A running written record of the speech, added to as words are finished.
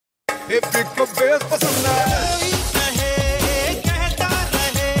Hi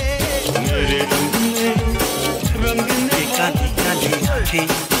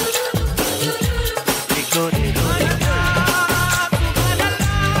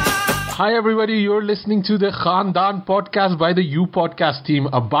everybody, you're listening to the Khandaan podcast by the You Podcast team,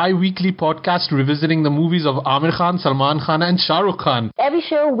 a bi-weekly podcast revisiting the movies of Amir Khan, Salman Khan and Shah Rukh Khan. Every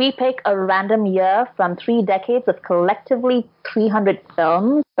show we pick a random year from 3 decades of collectively 300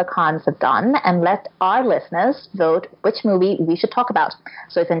 films the Khans have done and let our listeners vote which movie we should talk about.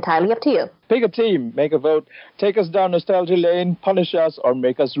 So it's entirely up to you. Pick a team, make a vote, take us down nostalgia lane, punish us, or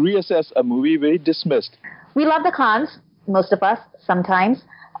make us reassess a movie we dismissed. We love the Khans, most of us, sometimes.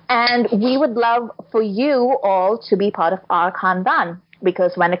 And we would love for you all to be part of our Khandaan,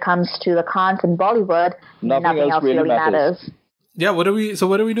 because when it comes to the Khans in Bollywood, nothing else really matters. Yeah, what are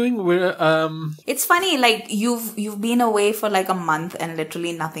we doing? We're It's funny, like you've been away for like a month and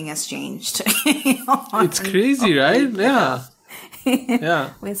literally nothing has changed. It's crazy, right? Yeah. Yeah.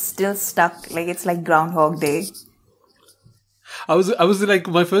 We're still stuck. Like it's like Groundhog Day. I was like,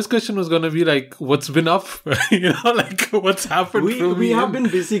 my first question was going to be like, what's been up? Like what's happened? We have been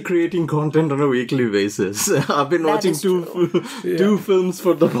busy creating content on a weekly basis. I've been watching two films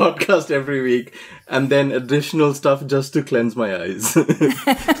for the podcast every week, and then additional stuff just to cleanse my eyes.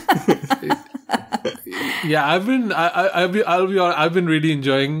 Yeah, I've been really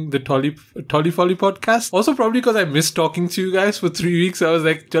enjoying the Tolly Folly podcast. Also, probably because I missed talking to you guys for 3 weeks. I was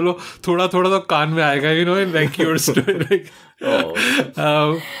like, "Chalo, thoda to kaan mein aayega," and like your story, like.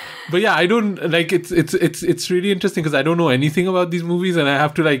 Oh. But yeah, I don't like it's really interesting because I don't know anything about these movies and I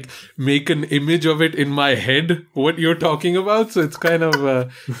have to like make an image of it in my head what you're talking about. So it's kind of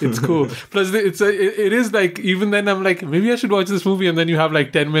it's cool. Plus, it is like even then I'm like maybe I should watch this movie and then you have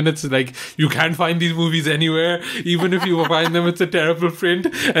like 10 minutes like you can't find these movies anywhere. Even if you find them, it's a terrible print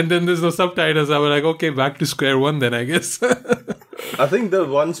and then there's no subtitles. I was like, okay, back to square one then I guess. I think the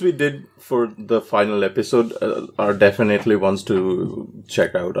ones we did for the final episode are definitely ones to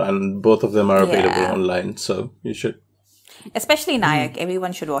check out, and both of them are available online, so you should. Especially Nayak.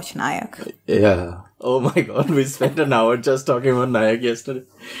 Everyone should watch Nayak. Yeah. Oh my god, we spent an hour just talking about Nayak yesterday.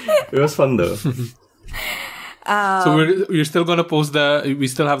 It was fun though. So we're still going to post we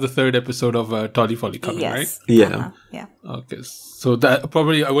still have the 3rd episode of Tolly Folly coming, right? Yeah. Yeah. Okay. So that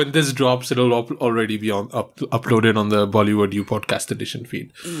probably when this drops, it'll already be uploaded on the Bollywood You Podcast edition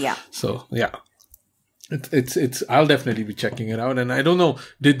feed. Yeah. So yeah. It's I'll definitely be checking it out. And I don't know,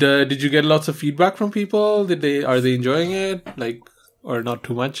 did you get lots of feedback from people? Are they enjoying it? Like, or not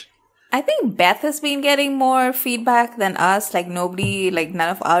too much? I think Beth has been getting more feedback than us. Like nobody, like none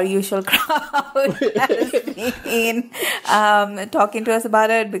of our usual crowd has been talking to us about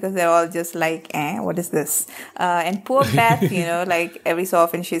it because they're all just like, what is this? And poor Beth, like every so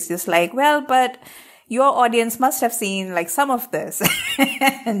often she's just like, well, but your audience must have seen like some of this.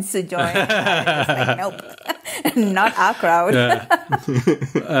 And Sujoy is like, nope, not our crowd. Yeah.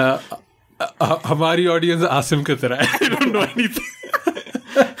 Hamari audience Asim ki tarah hai. I don't know anything.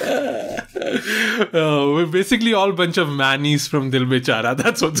 We're basically all a bunch of manies from Dil Bechara.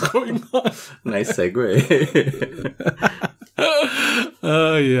 That's what's going on. Nice segue.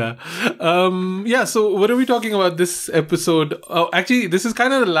 Yeah, so what are we talking about this episode? Oh, actually, this is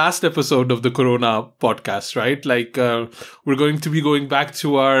kind of the last episode of the Corona podcast, right? Like, we're going to be going back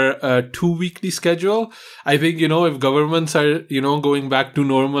to our 2-weekly schedule. I think, if governments are, going back to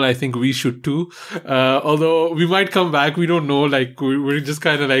normal, I think we should too. Although we might come back, we don't know. Like, we're just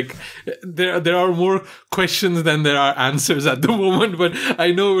kind of like, there are more questions than there are answers at the moment, but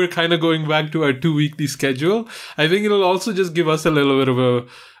I know we're kind of going back to our 2-weekly schedule. I think it'll also just give us a little bit of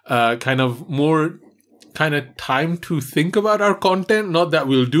a kind of more kind of time to think about our content. Not that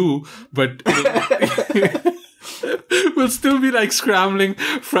we'll do, but we'll still be like scrambling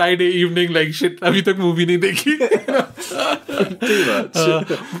Friday evening like shit. Abhi tak movie nahi dekhi. Too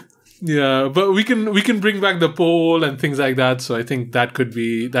much. Yeah, but we can bring back the poll and things like that. So I think that could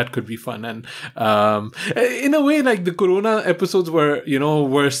be fun. And in a way, like the Corona episodes were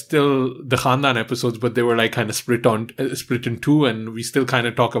still the Khandaan episodes, but they were like kind of split in two, and we still kind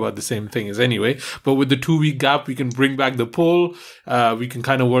of talk about the same thing as anyway. But with the 2-week gap, we can bring back the poll. We can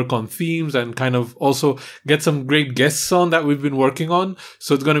kind of work on themes and kind of also get some great guests on that we've been working on.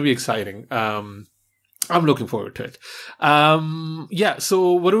 So it's going to be exciting. I'm looking forward to it.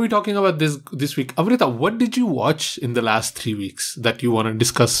 So what are we talking about this week? Amrita, what did you watch in the last 3 weeks that you want to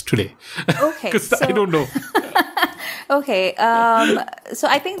discuss today? Okay. Because I don't know. Okay. So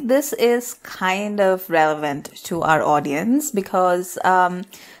I think this is kind of relevant to our audience because,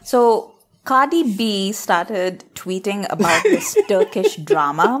 so Cardi B started tweeting about this Turkish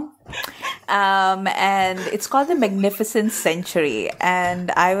drama. And it's called The Magnificent Century. And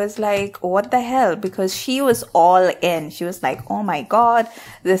I was like, what the hell? Because she was all in. She was like, oh my God,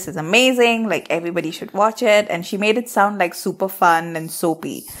 this is amazing. Like, everybody should watch it. And she made it sound like super fun and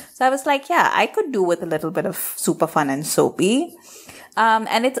soapy. So I was like, yeah, I could do with a little bit of super fun and soapy.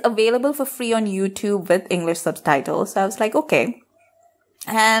 And it's available for free on YouTube with English subtitles. So I was like, okay.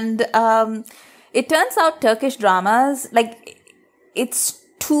 And it turns out Turkish dramas, like, it's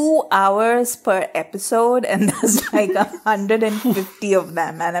 2 hours per episode, and there's like 150 of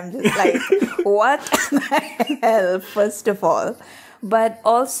them. And I'm just like, what the hell, first of all? But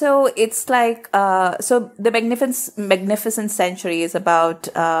also, it's like, so the Magnificent Century is about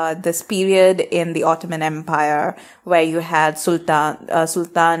this period in the Ottoman Empire where you had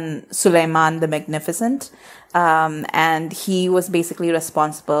Sultan Suleiman the Magnificent. And he was basically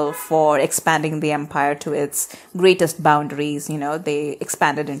responsible for expanding the empire to its greatest boundaries. You know, they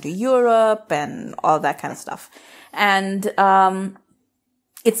expanded into Europe and all that kind of stuff. And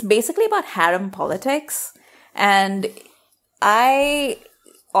it's basically about harem politics. And I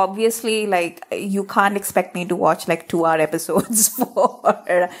obviously, like, you can't expect me to watch like 2-hour episodes for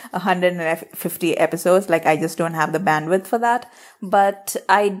 150 episodes. Like, I just don't have the bandwidth for that. But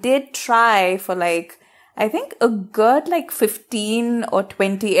I did try for like, I think a good like 15 or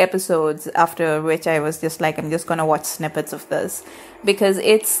 20 episodes, after which I was just like, I'm just going to watch snippets of this, because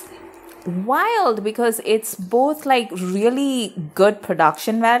it's wild, because it's both like really good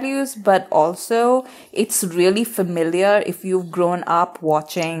production values, but also it's really familiar if you've grown up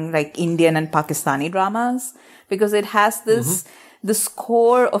watching like Indian and Pakistani dramas, because it has this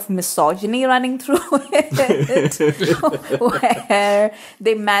core of misogyny running through it, where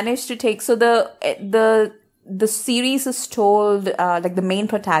they managed to take, so the series is told, like the main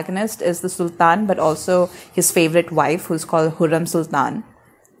protagonist is the Sultan, but also his favorite wife, who's called Hurrem Sultan.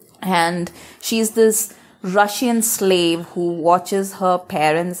 And she's this Russian slave who watches her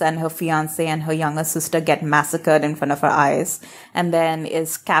parents and her fiancé and her younger sister get massacred in front of her eyes, and then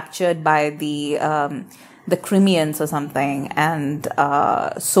is captured by the Crimeans or something, and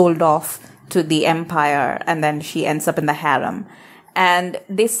sold off to the empire, and then she ends up in the harem. And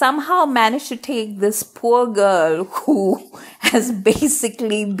they somehow managed to take this poor girl who has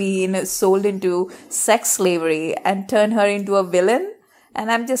basically been sold into sex slavery and turn her into a villain. And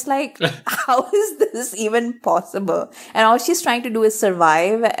I'm just like, how is this even possible? And all she's trying to do is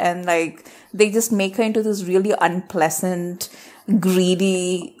survive, and like, they just make her into this really unpleasant,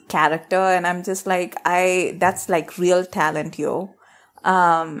 greedy character. And I'm just like, that's like real talent, yo.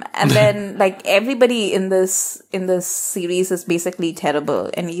 And then like everybody in this series is basically terrible.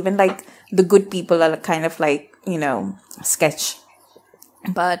 And even like the good people are kind of like, you know, sketch.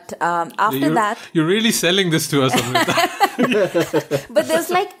 But that, you're really selling this to us, Amrita. But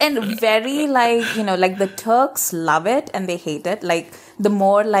there's like, and very like, you know, like the Turks love it and they hate it. Like the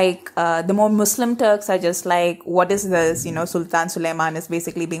more Muslim Turks are just like, what is this? You know, Sultan Suleiman is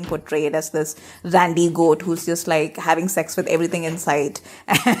basically being portrayed as this randy goat who's just like having sex with everything in sight.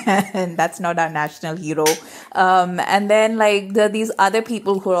 And that's not our national hero. And then like there are these other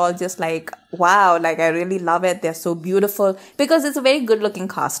people who are all just like, wow, like I really love it. They're so beautiful, because it's a very good looking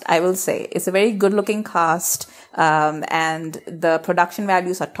cast. I will say it's a very good looking cast. And the production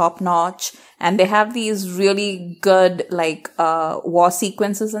values are top notch, and they have these really good like war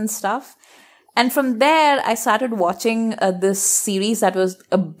sequences and stuff. And from there, I started watching this series that was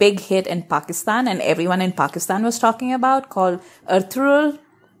a big hit in Pakistan, and everyone in Pakistan was talking about, called ERTUGRUL,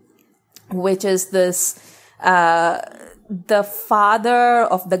 which is this the father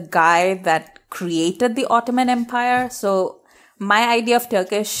of the guy that created the Ottoman Empire. So my idea of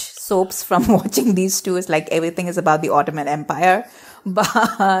Turkish soaps from watching these two is like everything is about the Ottoman Empire.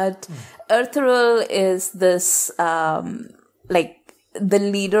 But ERTUGRUL is this, like the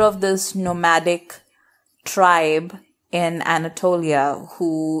leader of this nomadic tribe in Anatolia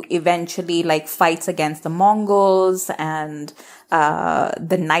who eventually like fights against the Mongols and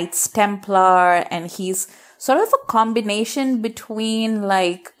the Knights Templar. And he's sort of a combination between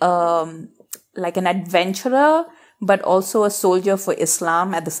like an adventurer, but also a soldier for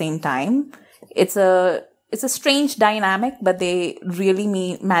Islam at the same time. It's a strange dynamic, but they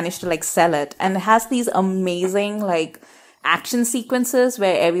really managed to like sell it. And it has these amazing like action sequences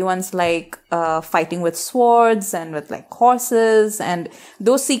where everyone's like fighting with swords and with like horses, and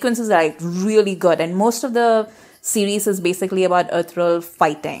those sequences are like really good. And most of the series is basically about ERTUGRUL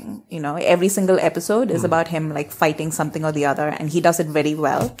fighting. You know, every single episode is about him like fighting something or the other, and he does it very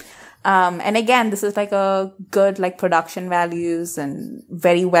well. And again, this is like a good like production values and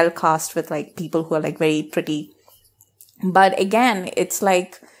very well cast with like people who are like very pretty. But again, it's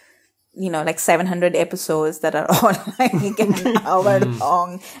like, like 700 episodes that are all like an hour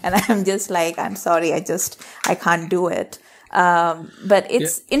long. And I'm just like, I'm sorry, I can't do it. But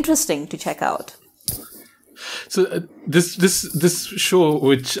it's interesting to check out. So this show,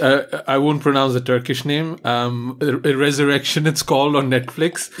 which I won't pronounce the Turkish name, Resurrection, it's called, on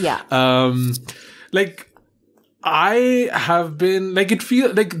Netflix. Yeah. I have been it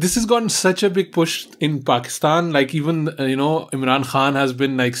feels like this has gotten such a big push in Pakistan. Like even Imran Khan has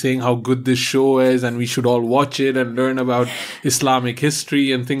been like saying how good this show is and we should all watch it and learn about Islamic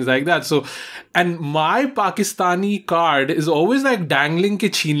history and things like that. So, and my Pakistani card is always like dangling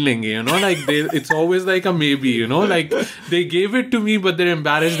ke chheen lenge, it's always like a maybe, like they gave it to me but they're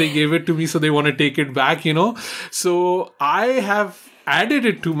embarrassed they gave it to me, so they want to take it back, So I have added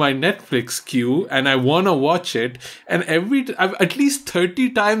it to my Netflix queue and I want to watch it, and I've at least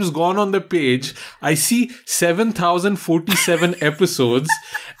 30 times gone on the page. I see 7,047 episodes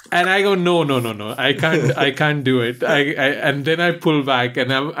and I go, no, I can't do it. And then I pull back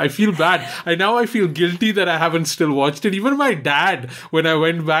and I feel bad. I feel guilty that I haven't still watched it. Even my dad, when I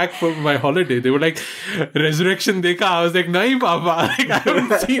went back for my holiday, they were like, Resurrection dekha? I was like, nahi papa, I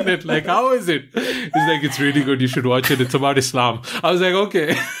haven't seen it. Like, how is it? He's like, it's really good. You should watch it. It's about Islam. I was like,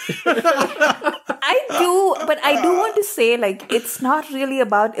 okay. I do want to say, like, it's not really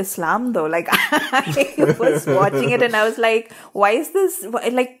about Islam though. Like, I was watching it and I was like, why is this,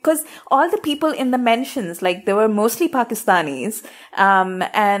 like, because all the people in the mentions, like, they were mostly Pakistanis,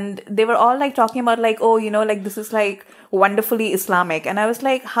 and they were all like talking about like, oh, like this is like wonderfully Islamic. And I was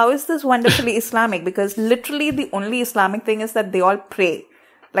like, how is this wonderfully Islamic? Because literally the only Islamic thing is that they all pray.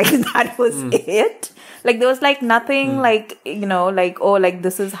 Like, that was it. Like, there was like nothing like, like, oh, like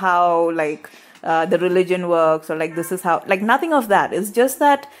this is how like the religion works, or like this is how, like nothing of that. It's just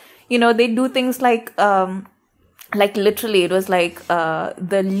that, they do things like literally it was like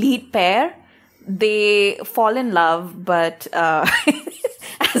the lead pair, they fall in love, but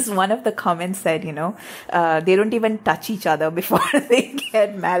as one of the comments said, they don't even touch each other before they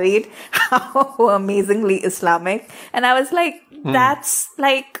get married. How amazingly Islamic. And I was like, that's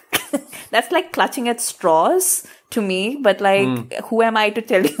like clutching at straws to me, but like, who am I to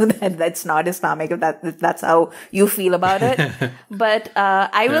tell you that that's not Islamic, if that's how you feel about it? But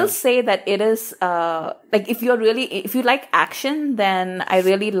I will say that it is like, if you like action, then I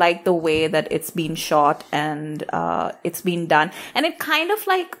really like the way that it's been shot and it's been done. And it kind of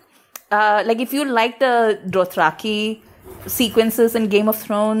like if you like the Dothraki sequences in Game of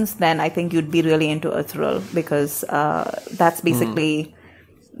Thrones, then I think you'd be really into ERTUGRUL, because that's basically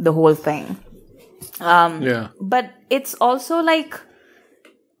the whole thing. But it's also like,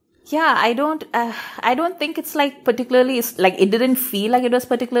 I don't think it's like particularly, like, it didn't feel like it was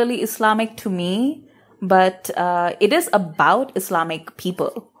particularly Islamic to me, but it is about Islamic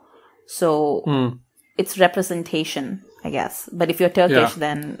people. So it's representation, I guess. But if you're Turkish,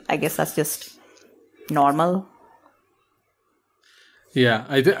 then I guess that's just normal. Yeah,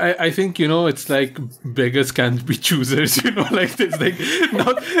 I think, it's like beggars can't be choosers, like there's like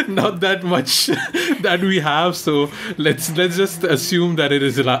not that much that we have, so let's just assume that it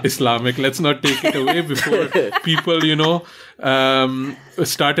is Islamic. Let's not take it away before people,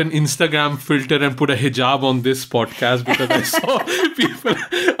 start an Instagram filter and put a hijab on this podcast, because I saw people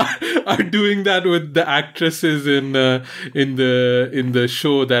are doing that with the actresses in the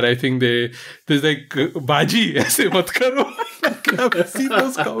show, that I think there's like Baji aise mat karo. I've seen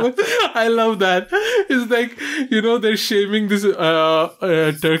those comments. I love that. It's like, they're shaming this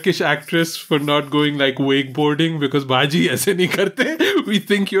Turkish actress for not going like wakeboarding because Baji aise nahi karte. We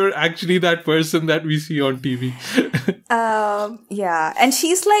think you're actually that person that we see on TV. Yeah. And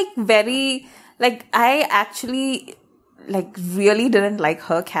she's like very, like, I actually like really didn't like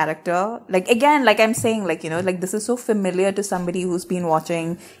her character. Like, again, like I'm saying, like, like this is so familiar to somebody who's been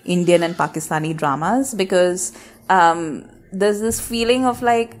watching Indian and Pakistani dramas, because there's this feeling of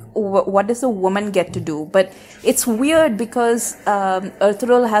like, what does a woman get to do? But it's weird because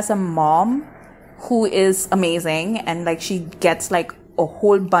ERTUGRUL has a mom who is amazing, and like she gets like a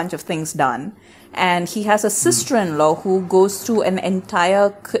whole bunch of things done. And he has a sister-in-law who goes through an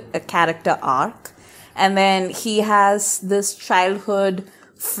entire character arc. And then he has this childhood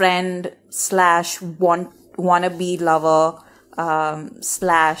friend / wannabe lover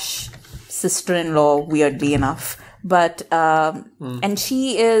 / sister-in-law, weirdly enough. But, and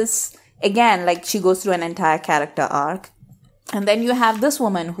she is, again, like she goes through an entire character arc. And then you have this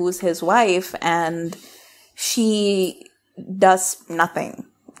woman who's his wife, and she does nothing.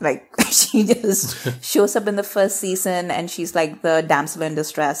 Like, she just shows up in the first season and she's like the damsel in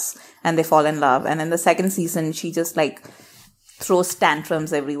distress and they fall in love. And in the second season, she just like throws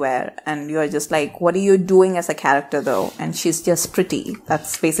tantrums everywhere. And you're just like, what are you doing as a character though? And she's just pretty.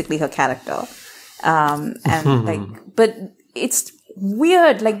 That's basically her character. And like, but it's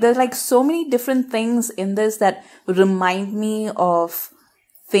weird. Like, there's like so many different things in this that remind me of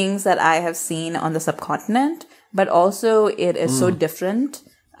things that I have seen on the subcontinent, but also it is so different.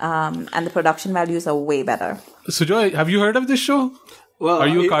 And the production values are way better. Sujoy, have you heard of this show? Well, are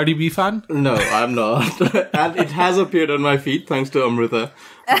you a Cardi B fan? No, I'm not. And it has appeared on my feed thanks to Amrita.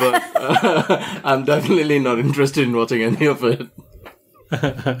 But I'm definitely not interested in watching any of it.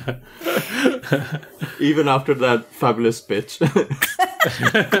 Even after that fabulous pitch.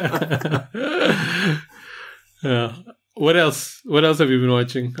 Yeah. What else? What else have you been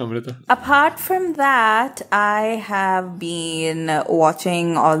watching, Amrita? Apart from that, I have been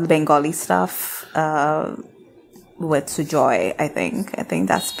watching all the Bengali stuff with Sujoy, I think. I think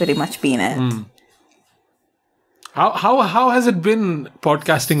that's pretty much been it. How has it been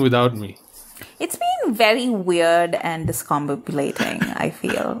podcasting without me? It's been very weird and discombobulating, I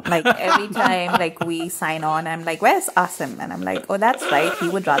feel. Like, every time like we sign on, I'm like, where's Asim? And I'm like, oh, that's right. He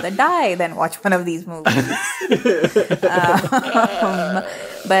would rather die than watch one of these movies.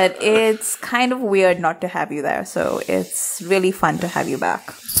 But it's kind of weird not to have you there. So it's really fun to have you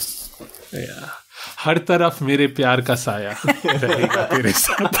back. Yeah. हर तरफ मेरे प्यार का साया रहेगा तेरे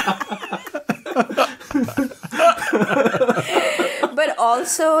साथ. But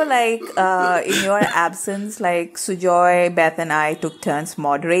also, like, in your absence, like, Sujoy, Beth, and I took turns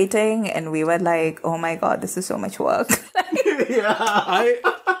moderating, and we were like, oh my god, this is so much work. Yeah.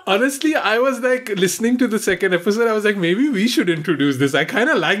 I was like, listening to the second episode, I was like, maybe we should introduce this. I kind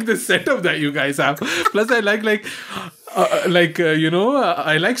of like the setup that you guys have. Plus, I like I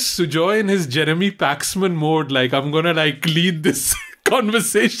like Sujoy in his Jeremy Paxman mode. Like, I'm gonna like lead this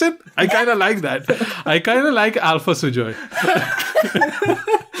conversation. I kind of like that. I kind of like Alpha Sujoy.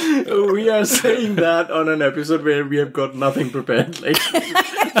 We are saying that on an episode where we have got nothing prepared. Like,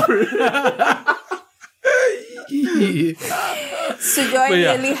 Sujoy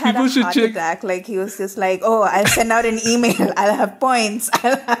really had a heart attack. Like, he was just like, oh, I'll send out an email. I'll have points.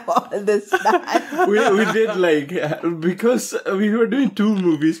 I'll have all this done. we did, like, because we were doing 2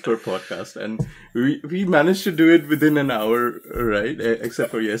 movies per podcast, and we managed to do it within an hour, right? Except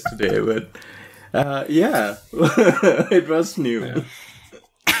for yesterday. But yeah, it was new. Yeah.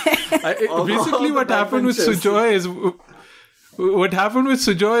 Basically, what happened with Sujoy is... What happened with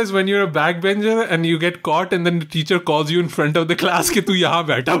Sujoy is when you're a backbencher and you get caught and then the teacher calls you in front of the class कि तू यहाँ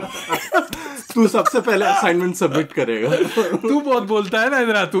बैठा तू सबसे पहले assignment submit करेगा तू बहुत बोलता है ना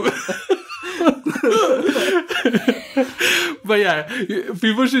इधर तू. But yeah,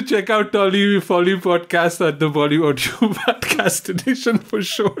 people should check out Tolly Folly Podcast at the Bollywood Podcast edition for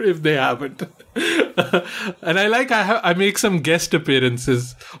sure if they haven't. And I make some guest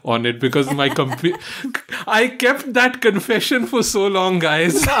appearances on it because I kept that confession for so long,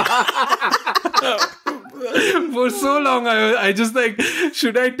 guys. For so long, I just like,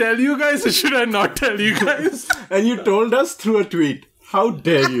 should I tell you guys or should I not tell you guys? And you told us through a tweet. How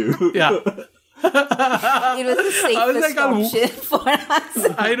dare you? Yeah. It was the safest option for us.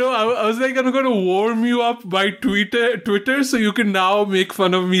 I know. I was like, I'm going to warm you up by Twitter, so you can now make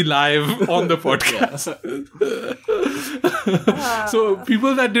fun of me live on the podcast. So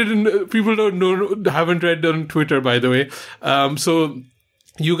people don't know, haven't read on Twitter, by the way. So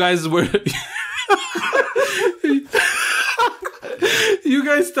you guys were. You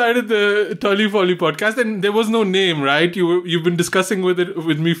guys started the Tolly Folly podcast, and there was no name, right? You've been discussing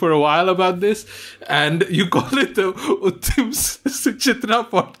with me for a while about this, and you call it the Uttam Suchitra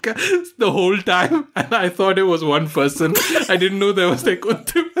podcast the whole time, and I thought it was one person. I didn't know there was like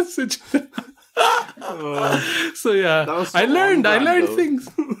Uttam Suchitra. So yeah, I learned things.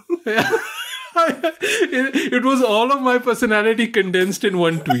 Yeah. It was all of my personality condensed in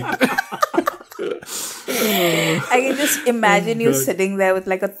one tweet. I can just imagine you sitting there with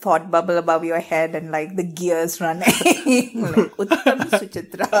like a thought bubble above your head and like the gears running. Like, Uttam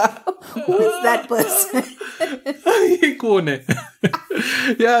Suchitra. Who is that person?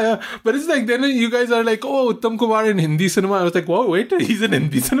 Yeah. But it's like, then you guys are like, oh, Uttam Kumar in Hindi cinema. I was like, wow, wait, he's in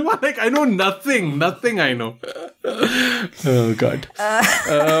Hindi cinema? Like, I know nothing. Nothing I know. Oh, God.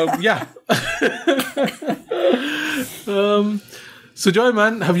 Yeah. Sujoy,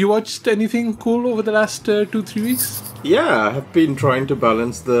 man, have you watched anything cool over the last 2-3 weeks? Yeah, I have been trying to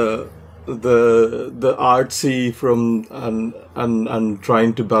balance the artsy from and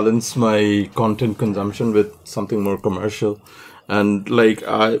trying to balance my content consumption with something more commercial. And like,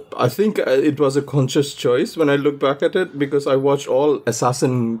 I think it was a conscious choice when I look back at it, because I watched all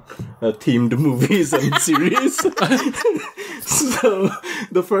assassin themed movies and series. So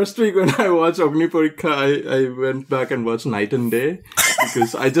the first week when I watched Agni Parikha, I went back and watched Night and Day,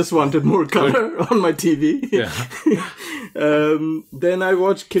 because I just wanted more color on my TV. Yeah. Then I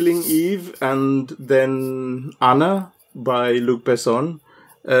watched Killing Eve, and then Anna by Luc Besson.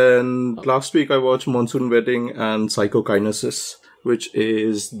 And last week I watched Monsoon Wedding and Psychokinesis, which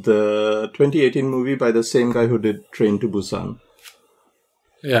is the 2018 movie by the same guy who did Train to Busan.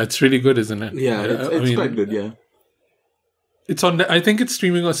 Yeah, it's really good, isn't it? Yeah, it's quite good, yeah. It's on, I think it's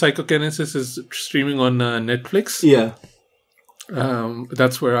streaming on, Psychokinesis is streaming on Netflix. Yeah.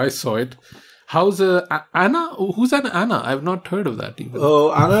 That's where I saw it. How's Anna? Who's that Anna? I've not heard of that even.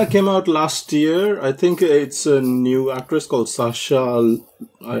 Oh, Anna came out last year. I think it's a new actress called Sasha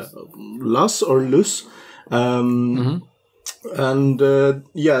Luss or Luss. And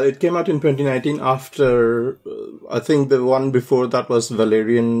it came out in 2019 after, I think the one before that was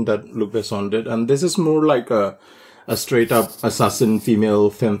Valerian that Luc Besson did. And this is more like a straight up assassin female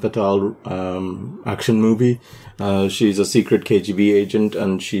femme fatale action movie. She's a secret KGB agent,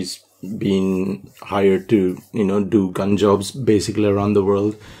 and she's been hired to, do gun jobs basically around the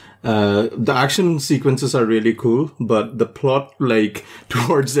world. The action sequences are really cool, but the plot, like,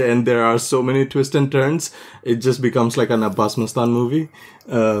 towards the end, there are so many twists and turns. It just becomes like an Abbas Mustan movie.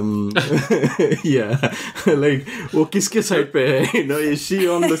 Yeah. Like, wo kiske side pe hai? Is she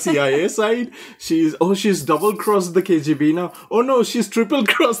on the CIA side? She's double crossed the KGB now. Oh no, she's triple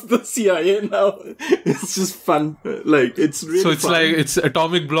crossed the CIA now. It's just fun. Like, it's really So it's fun. like, it's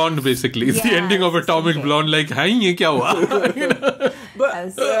Atomic Blonde, basically. It's the ending of Atomic Blonde, like, hai, ye kya hua?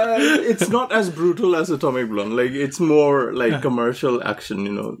 But it's not as brutal as Atomic Blonde. Like, it's more like commercial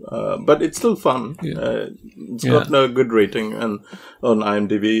action, but it's still fun. It's got a good rating and on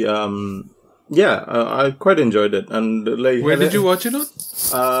IMDb. I quite enjoyed it. And like, Where did you watch it on?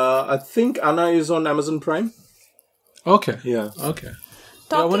 I think Anna is on Amazon Prime. Okay. Yeah. Okay.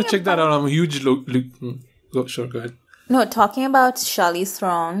 I want to check that out. I'm a huge go ahead. No, talking about Charlize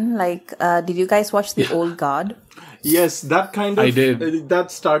Theron, like, did you guys watch The Old Guard? Yes, that kind of... I did.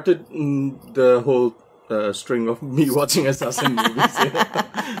 That started the whole string of me watching assassin movies.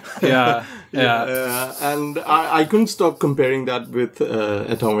 Yeah. And I couldn't stop comparing that with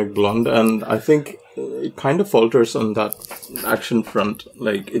Atomic Blonde, and I think it kind of falters on that action front.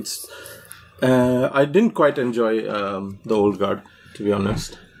 Like, it's... I didn't quite enjoy The Old Guard, to be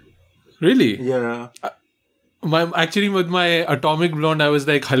honest. Really? Yeah. Actually, with my Atomic Blonde, I was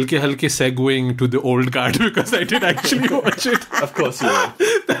like halke segueing to The Old Guard because I did actually watch it. Of course, yeah.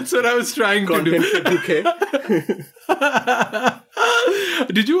 That's what I was trying to do.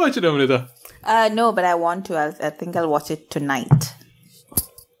 Did you watch it, Amrita? No, but I want to. I think I'll watch it tonight.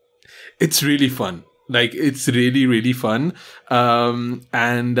 It's really fun. Like, it's really, really fun.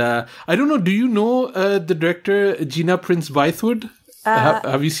 And I don't know, do you know the director Gina Prince Bythewood?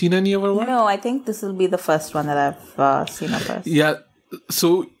 Have you seen any of her work? No, I think this will be the first one that I've seen of hers. Yeah.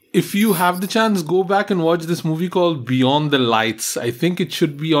 So if you have the chance, go back and watch this movie called Beyond the Lights. I think it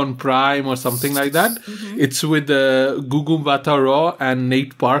should be on Prime or something like that. Mm-hmm. It's with Gugu Mbatha Raw and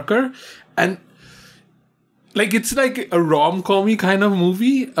Nate Parker. And like, it's like a rom-com-y kind of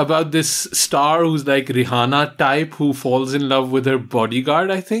movie about this star who's like Rihanna type who falls in love with her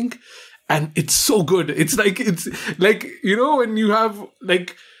bodyguard, I think. And it's so good. It's like, when you have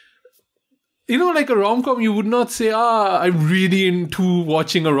like, like a rom-com, you would not say, I'm really into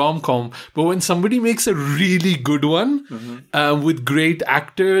watching a rom-com. But when somebody makes a really good one, with great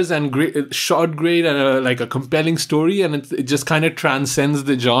actors and great shot great and a compelling story, and it just kind of transcends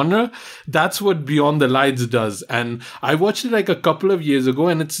the genre, that's what Beyond the Lights does. And I watched it like a couple of years ago,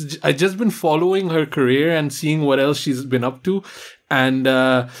 and I've just been following her career and seeing what else she's been up to.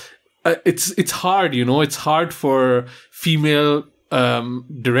 And, it's hard, it's hard for female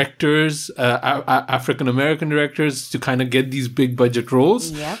directors, African American directors to kind of get these big budget roles.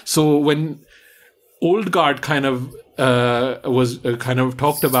 Yeah. So when Old Guard kind of was kind of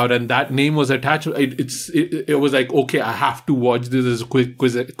talked about and that name was attached, it was like, okay, I have to watch this as quick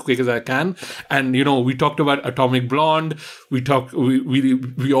as I can. And we talked about Atomic Blonde. We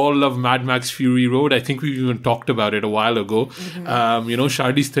all love Mad Max Fury Road. I think we even talked about it a while ago. Mm-hmm.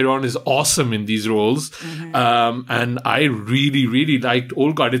 Charlize Theron is awesome in these roles. Mm-hmm. And I really, really liked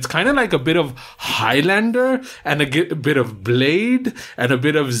Old Guard. It's kind of like a bit of Highlander and a bit of Blade and a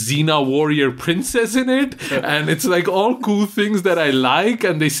bit of Xena Warrior Princess in it. And it's like all cool things that I like,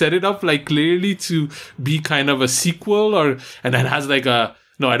 and they set it up like clearly to be kind of a sequel, and it has like I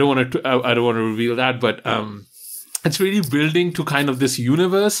don't want to reveal that, but it's really building to kind of this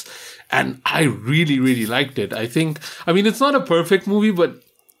universe, and I really, really liked it. I mean, it's not a perfect movie, but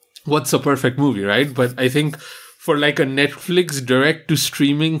what's a perfect movie, right? But I think for like a Netflix direct to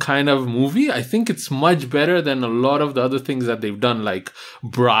streaming kind of movie, I think it's much better than a lot of the other things that they've done, like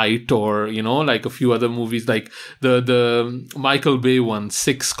Bright, or, you know, like a few other movies, like the Michael Bay one,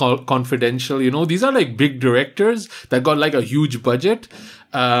 Six Confidential. You know, these are like big directors that got like a huge budget.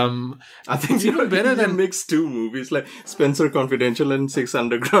 I think even better than mixed two movies, like Spencer Confidential and Six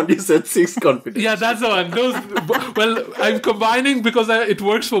Underground. You said Six Confidential. Yeah, that's the one. Well, I'm combining because it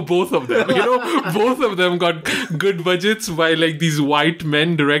works for both of them. You know, both of them got good budgets by like these white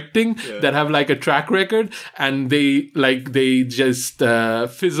men directing that have like a track record, and they just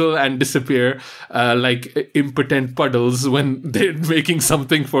fizzle and disappear like impotent puddles when they're making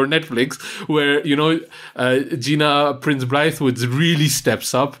something for Netflix, where, you know, Gina Prince Bythewood really steps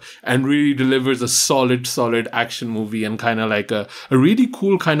up and really delivers a solid action movie and kind of like a really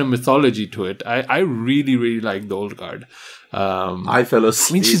cool kind of mythology to it. I really like the Old Guard. I fell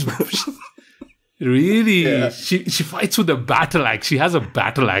asleep. I mean, she's really she fights with a battle axe. She has a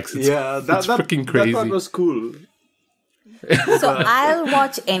battle axe. It's freaking crazy. That part was cool. So I'll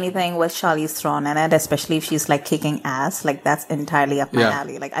watch anything with Charlize Theron in it, especially if she's like kicking ass. Like, that's entirely up my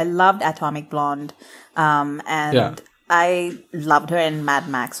alley. Like, I loved Atomic Blonde, and I loved her in Mad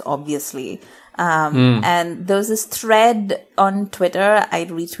Max, obviously. And there was this thread on Twitter. I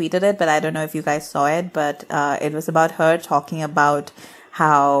retweeted it, but I don't know if you guys saw it. But it was about her talking about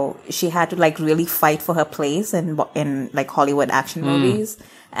how she had to like really fight for her place in like Hollywood action movies.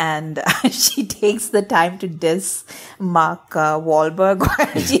 And she takes the time to diss Mark Wahlberg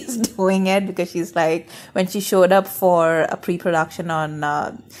while she's doing it, because she's like, when she showed up for a pre-production on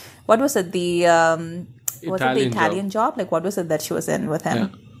what was it, the Italian Job? Like, what was it that she was in with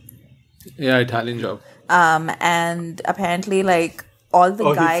him? Yeah, Italian Job. And apparently, like, all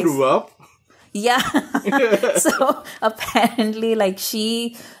the guys. He threw up? Yeah. So apparently, like,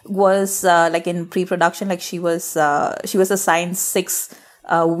 she was like in pre-production, like she was assigned 6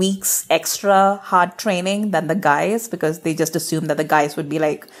 weeks extra hard training than the guys, because they just assumed that the guys would be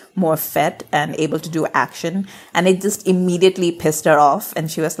like more fit and able to do action, and it just immediately pissed her off,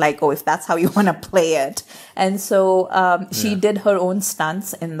 and she was like, oh, if that's how you want to play it. And so she did her own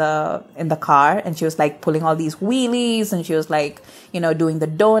stunts in the car, and she was like pulling all these wheelies, and she was like, you know, doing the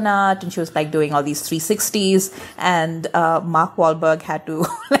donut, and she was like doing all these 360s, and Mark Wahlberg had to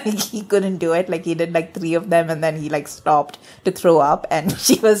like, he couldn't do it, like he did like 3 of them, and then he like stopped to throw up, and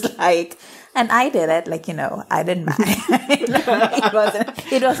she was like, and I did it, like, you know, I didn't mind.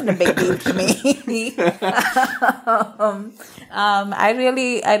 It wasn't a big deal to me.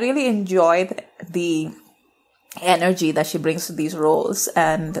 I really enjoyed the energy that she brings to these roles,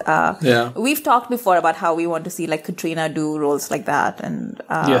 and we've talked before about how we want to see like Katrina do roles like that, and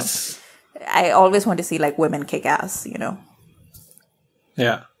yes, I always want to see like women kick ass, you know.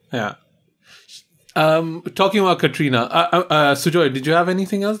 Yeah. Talking about Katrina, Sujoy, did you have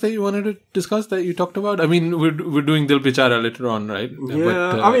anything else that you wanted to discuss that you talked about? I mean, we're doing Dil Bechara later on, right? Yeah,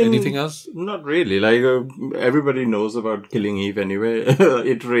 but, I mean, anything else? Not really. Like, everybody knows about Killing Eve anyway.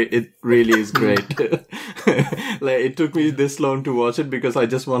 It really is great. Like, it took me this long to watch it because I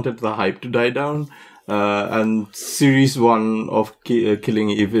just wanted the hype to die down. And series 1 of Killing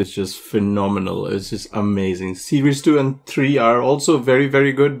Eve is just phenomenal. It's just amazing. Series 2 and 3 are also very,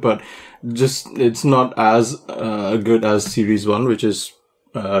 very good, but just, it's not as good as series 1, which is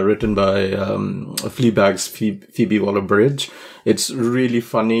written by Fleabag's Phoebe Waller-Bridge. It's really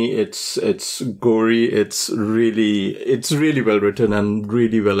funny. It's gory. It's really well written and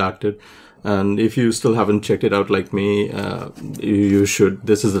really well acted. And if you still haven't checked it out like me, you should.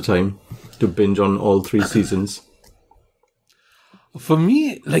 This is the time to binge on all 3 seasons. For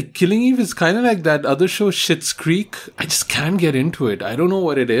me, like, Killing Eve is kind of like that other show, Schitt's Creek. I just can't get into it. I don't know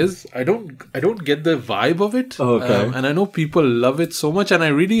what it is. I don't get the vibe of it. Okay. And I know people love it so much, and I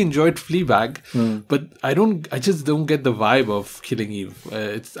really enjoyed Fleabag, but I just don't get the vibe of Killing Eve.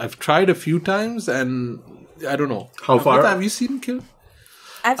 I've tried a few times, and I don't know. How far? Have you seen Kill?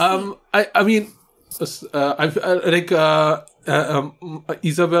 I've seen. I mean,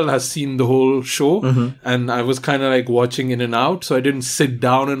 Isabel has seen the whole show, and I was kind of like watching in and out, so I didn't sit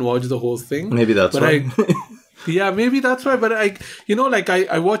down and watch the whole thing. Maybe that's why. Yeah, maybe that's why. But I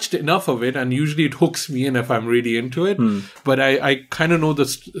watched enough of it, and usually it hooks me in if I'm really into it. But I kind of know the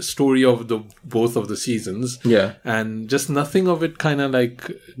story of both of the seasons. Yeah, and just nothing of it kind of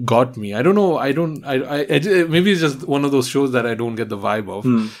like got me. I don't know. I maybe it's just one of those shows that I don't get the vibe of.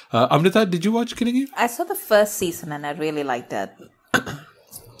 Amrita, did you watch Killing Eve? I saw the first season and I really liked it.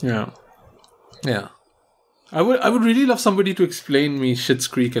 Yeah. I would really love somebody to explain me Schitt's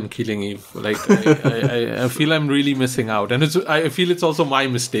Creek and Killing Eve. Like, I feel I'm really missing out, and I feel it's also my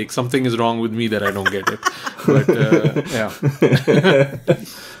mistake. Something is wrong with me that I don't get it. But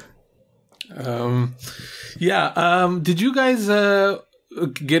did you guys,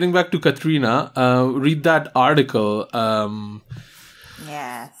 getting back to Katrina, read that article?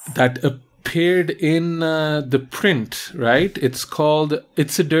 Yes. That appeared in the print, right? It's called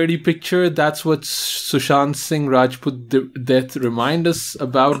 "It's a Dirty Picture." That's what Sushant Singh Rajput death remind us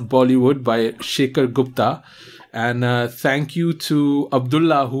about Bollywood by Shekhar Gupta. And thank you to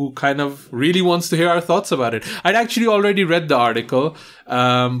Abdullah, who kind of really wants to hear our thoughts about it. I'd actually already read the article,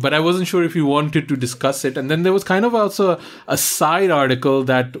 but I wasn't sure if you wanted to discuss it. And then there was kind of also a side article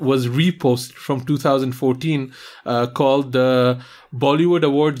that was reposted from 2014 called the Bollywood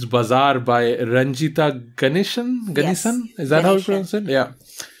Awards Bazaar by Ranjita Ganesan? Yes. Is that how you pronounce it? Yeah.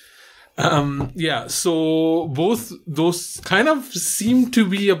 So both those kind of seem to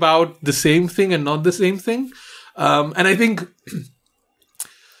be about the same thing and not the same thing. And I think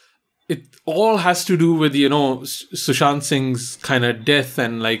it all has to do with, Sushant Singh's kind of death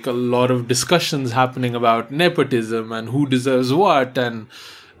and like a lot of discussions happening about nepotism and who deserves what. And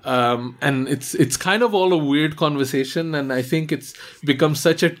it's kind of all a weird conversation. And I think it's become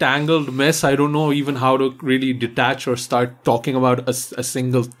such a tangled mess. I don't know even how to really detach or start talking about a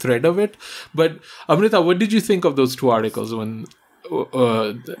single thread of it. But Amrita, what did you think of those two articles when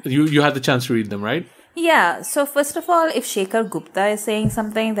you had the chance to read them, right? Yeah, so first of all, if Shekhar Gupta is saying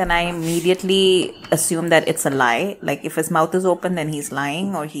something, then I immediately assume that it's a lie. Like, if his mouth is open, then he's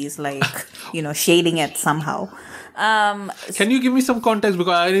lying, or he's like, shading it somehow. Can you give me some context?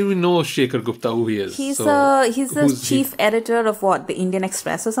 Because I didn't even know Shekhar Gupta, who he is. He's the chief editor of the Indian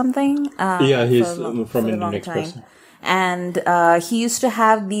Express or something? He's from Indian Express. And he used to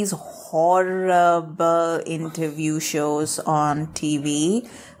have these horrible interview shows on TV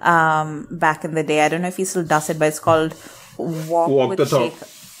back in the day. I don't know if he still does it, but it's called Walk the Talk.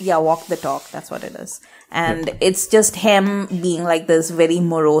 Yeah, Walk the Talk. That's what it is. And it's just him being like this very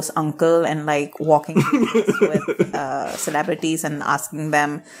morose uncle and like walking with celebrities and asking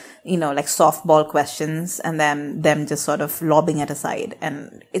them, like softball questions, and then them just sort of lobbing it aside.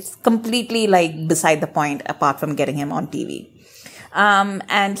 And it's completely like beside the point apart from getting him on TV.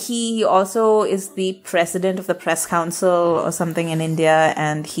 And he also is the president of the press council or something in India,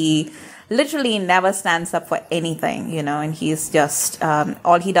 and he literally never stands up for anything, and he's just,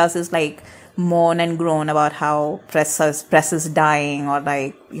 all he does is like moan and groan about how press is dying, or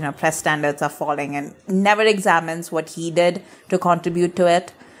like, press standards are falling, and never examines what he did to contribute to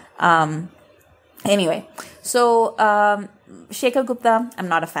it. Anyway, so Shekhar Gupta, I'm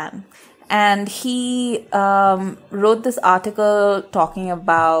not a fan. And he wrote this article talking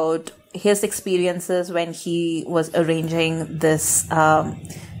about his experiences when he was arranging this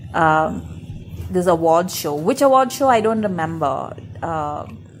this award show. Which award show? I don't remember.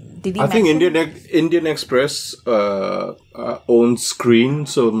 Did he? I think Indian Express owns Screen,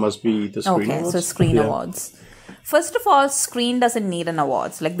 so it must be the Screen Awards. Okay, so Screen Awards. First of all, Screen doesn't need an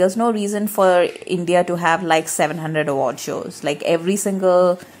awards. Like, there's no reason for India to have like 700 award shows. Like, every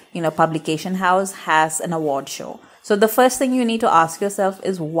single publication house has an award show. So the first thing you need to ask yourself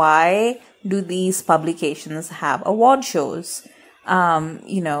is, why do these publications have award shows?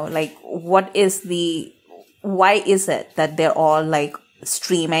 Like, why is it that they're all like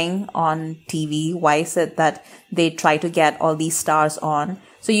streaming on TV? Why is it that they try to get all these stars on?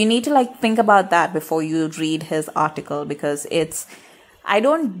 So you need to like think about that before you read his article, because I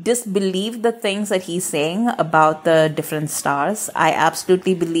don't disbelieve the things that he's saying about the different stars. I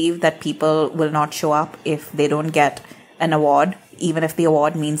absolutely believe that people will not show up if they don't get an award, even if the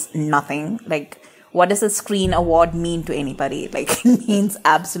award means nothing. Like, what does a Screen Award mean to anybody? Like, it means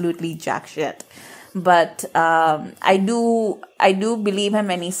absolutely jack shit. But I do believe him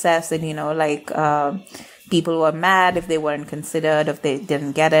when he says that, people were mad if they weren't considered, if they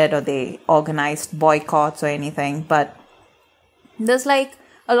didn't get it, or they organized boycotts or anything. But there's like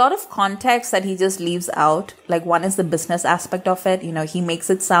a lot of context that he just leaves out. Like, one is the business aspect of it. He makes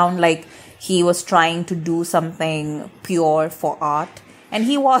it sound like he was trying to do something pure for art. And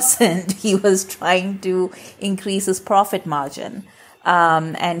he wasn't. He was trying to increase his profit margin.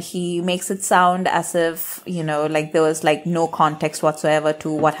 And he makes it sound as if, like there was like no context whatsoever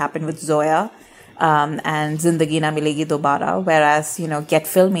to what happened with Zoya. And Zindagi Na Milegi Dobara. Whereas, Get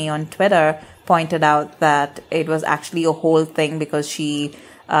Filmy on Twitter pointed out that it was actually a whole thing because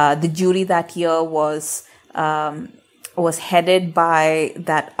the jury that year was headed by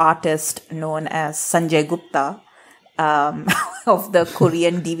that artist known as Sanjay Gupta. of the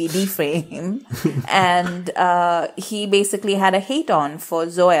Korean DVD frame. And he basically had a hate on for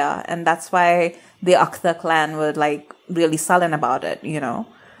Zoya. And that's why the Akhtar clan were like really sullen about it, you know.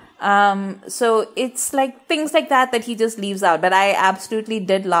 So it's like things like that he just leaves out. But I absolutely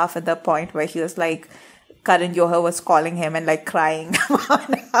did laugh at the point where he was like, Karan Johar was calling him and like crying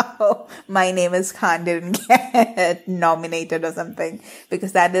about how My Name is Khan didn't get nominated or something,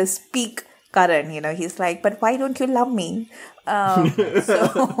 because that is peak Karan, you know. He's like, but why don't you love me?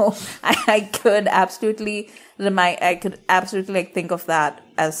 So I could absolutely like think of that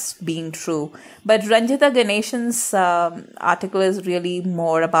as being true. But Ranjita Ganeshan's article is really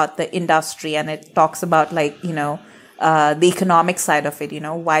more about the industry, and it talks about like, you know, the economic side of it, you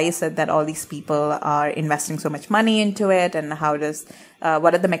know, why is it that all these people are investing so much money into it, and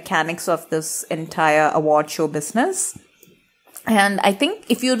what are the mechanics of this entire award show business. And I think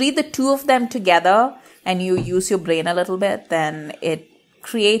if you read the two of them together and you use your brain a little bit, then it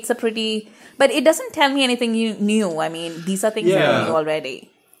creates but it doesn't tell me anything new. I mean, these are things I knew already.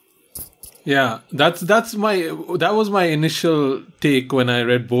 Yeah, that was my initial take when I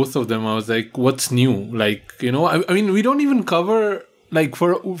read both of them. I was like, what's new? Like, you know, I mean, we don't even cover, like,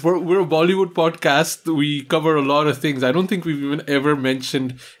 we're a Bollywood podcast. We cover a lot of things. I don't think we've even ever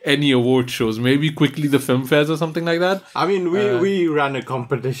mentioned any award shows. Maybe quickly the film fairs or something like that. I mean, we ran a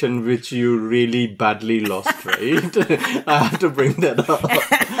competition which you really badly lost, right? I have to bring that up.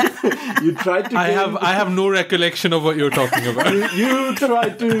 You tried to. I have no recollection of what you're talking about. You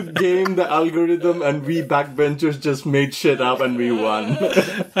tried to game the algorithm, and we backbenchers just made shit up, and we won.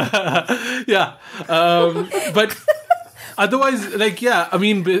 Yeah, but. Otherwise, like, yeah, I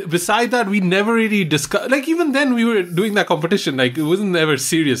mean, beside that, we never really discussed, like, even then we were doing that competition, like, it wasn't ever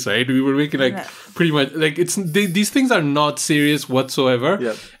serious, right? We were making, like, pretty much, like, these things are not serious whatsoever.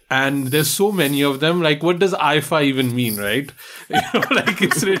 Yep. And there's so many of them. Like, what does IFA even mean, right? You know, like,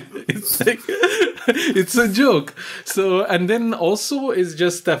 it's like, it's a joke. So, and then also is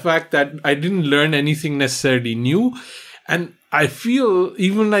just the fact that I didn't learn anything necessarily new. And I feel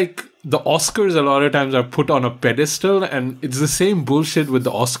even like the Oscars a lot of times are put on a pedestal, and it's the same bullshit with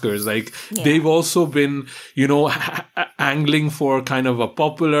the Oscars. Like, they've also been, you know, angling for kind of a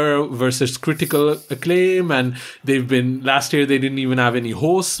popular versus critical acclaim. And they've been, last year they didn't even have any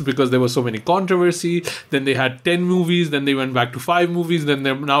hosts because there was so many controversy. Then they had 10 movies, then they went back to 5 movies, then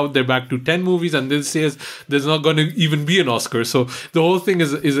now they're back to 10 movies. And this year there's not going to even be an Oscar. So the whole thing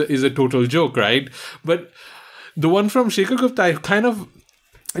is a total joke, right? But the one from Shekhar Gupta, I kind of,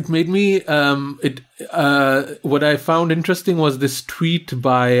 it made me, what I found interesting was this tweet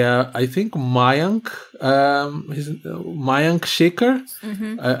by, I think, Mayank Shekhar.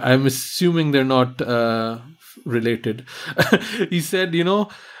 Mm-hmm. I'm assuming they're not related. He said, you know,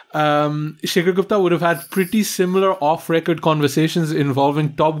 Shekhar Gupta would have had pretty similar off-record conversations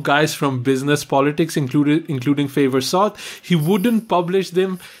involving top guys from business politics, including Favor South. He wouldn't publish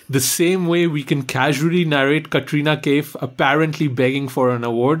them the same way we can casually narrate Katrina Kaif apparently begging for an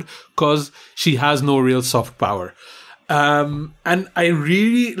award because she has no real soft power. And I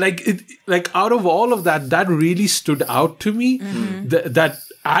really like it. Like, out of all of that really stood out to me. Mm-hmm. That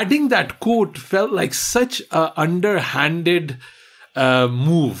adding that quote felt like such a underhanded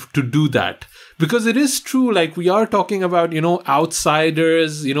move to do that, because it is true, like, we are talking about, you know,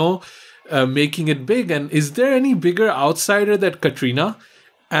 outsiders, you know, making it big. And is there any bigger outsider than Katrina?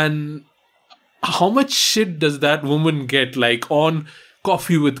 And how much shit does that woman get, like, on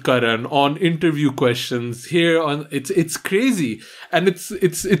Coffee with Karan, on interview questions here, on it's crazy. And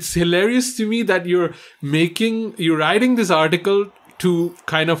it's hilarious to me that you're writing this article to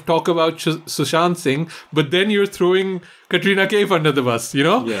kind of talk about Sushant Singh, but then you're throwing Katrina Kaif under the bus, you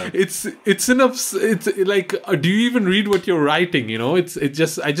know? Yeah. It's like, do you even read what you're writing, you know? I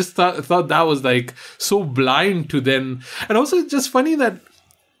just thought that was like so blind to then. And also it's just funny that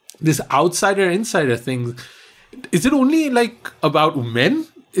this outsider-insider thing, is it only like about men?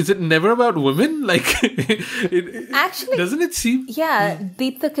 Is it never about women? Like, actually, doesn't it seem? Yeah,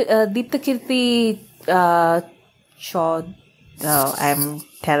 Deepta Kirti Chaudhary. Oh, I'm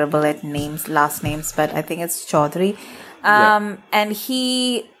terrible at last names, but I think it's Chaudhary. And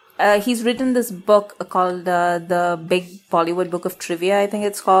he's written this book called The Big Bollywood Book of Trivia, I think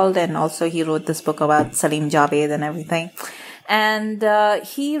it's called. And also he wrote this book about Salim Javed and everything. And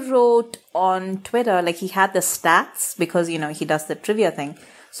he wrote on Twitter, like, he had the stats because, you know, he does the trivia thing.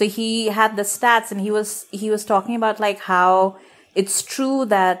 So he had the stats, and he was talking about, like, how it's true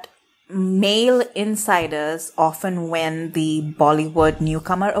that male insiders often win the Bollywood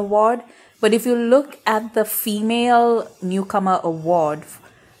Newcomer Award. But if you look at the female Newcomer Award,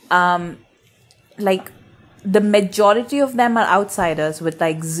 like, the majority of them are outsiders with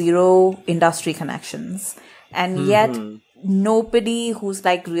like zero industry connections. And yet nobody who's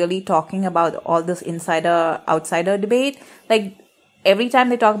like really talking about all this insider-outsider debate, like every time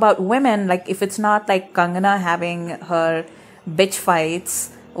they talk about women, like if it's not like Kangana having her bitch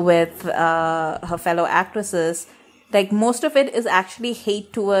fights with her fellow actresses, like most of it is actually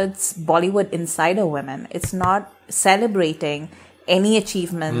hate towards Bollywood insider women. It's not celebrating any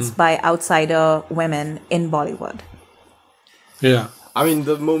achievements by outsider women in Bollywood. Yeah. I mean,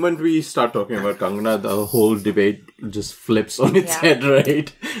 the moment we start talking about Kangana, the whole debate just flips on its head,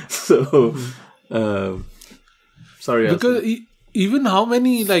 right? So, sorry. Because even how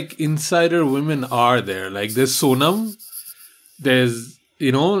many like insider women are there? Like there's Sonam, there's,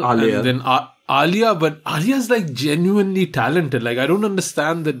 Alia. and then Alia, but Alia's like genuinely talented. Like I don't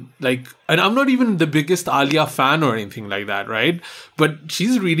understand that, like, and I'm not even the biggest Alia fan or anything like that, right? But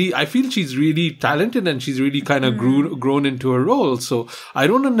I feel she's really talented and she's really kind of grown into her role. So I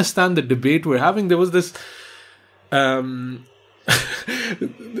don't understand the debate we're having. There was this, I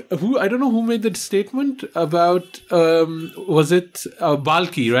don't know who made that statement about, was it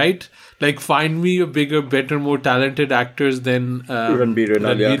Balki, right? Like, find me a bigger, better, more talented actors than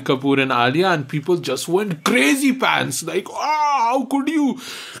Ranbir Kapoor and Alia, and people just went crazy pants. Like, how could you?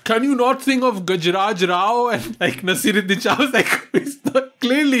 Can you not think of Gajraj Rao and like Nasiruddin Shah? I was like, it's not,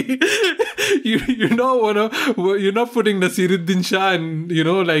 clearly you're not putting Nasiruddin Shah and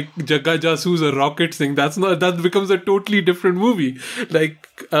like Jagga Jasoos or Rocket Singh. That becomes a totally different movie. Like,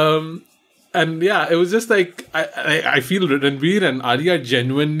 and yeah, it was just like, I feel Ranbir and Alia are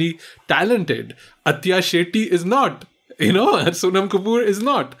genuinely talented. Atya Shetty is not, and Sonam Kapoor is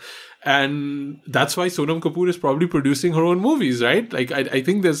not. And that's why Sonam Kapoor is probably producing her own movies, right? Like, I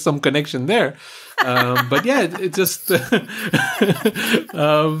think there's some connection there. But yeah, it just...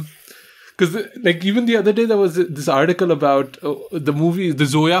 Because, like, even the other day, there was this article about the movie, the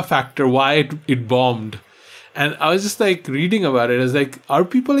Zoya Factor, why it bombed. And I was just like reading about it. I was like, are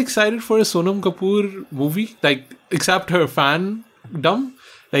people excited for a Sonam Kapoor movie? Like, except her fandom?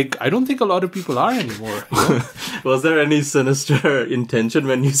 Like, I don't think a lot of people are anymore. Was there any sinister intention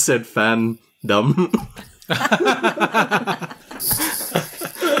when you said fandom?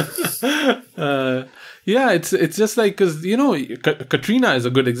 Yeah, it's just like, because, Katrina is a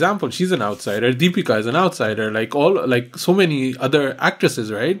good example. She's an outsider. Deepika is an outsider. Like so many other actresses,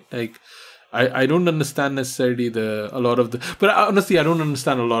 right? Like, I don't understand necessarily but honestly, I don't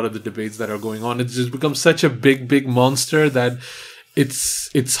understand a lot of the debates that are going on. It's just become such a big monster that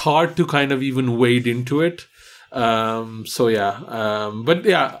it's hard to kind of even wade into it. So yeah, but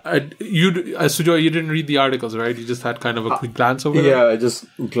yeah, Sujoy, you didn't read the articles, right? You just had kind of a quick glance over it. Yeah, I just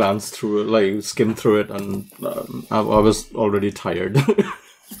glanced through it, like skimmed through it, and I was already tired.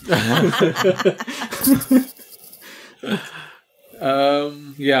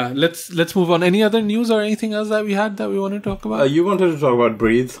 Yeah, let's move on. Any other news or anything else that we had that we want to talk about? You wanted to talk about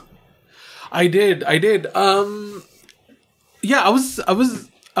Breathe. I did. Yeah, I was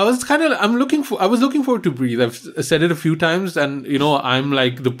looking forward to Breathe. I've said it a few times, and I'm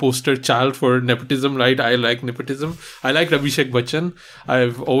like the poster child for nepotism, right? I like nepotism. I like Abhishek Bachchan.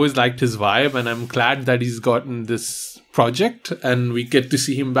 I've always liked his vibe, and I'm glad that he's gotten this project and we get to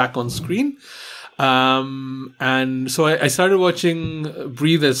see him back on screen. And so I started watching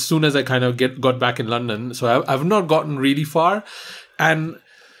Breathe as soon as I kind of got back in London. So I've not gotten really far, and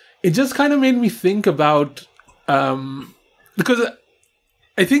it just kind of made me think about, because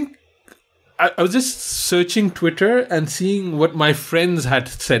I think I was just searching Twitter and seeing what my friends had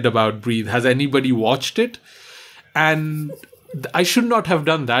said about Breathe. Has anybody watched it? And I should not have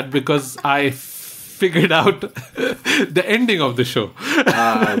done that, because I figured out the ending of the show.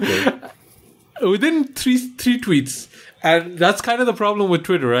 Okay. Within three tweets. And that's kind of the problem with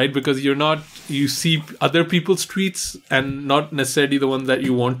Twitter, right? Because you see other people's tweets and not necessarily the ones that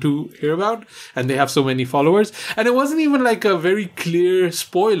you want to hear about. And they have so many followers. And it wasn't even like a very clear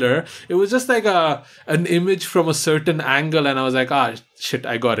spoiler. It was just like an image from a certain angle. And I was like, shit,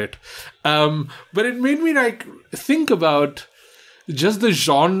 I got it. But it made me like think about just the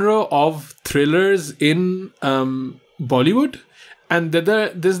genre of thrillers in Bollywood. And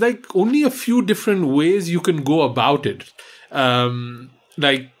there's like only a few different ways you can go about it.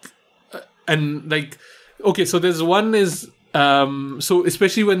 Okay, so there's one is, so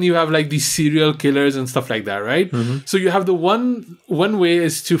especially when you have like these serial killers and stuff like that, right? Mm-hmm. So you have the one way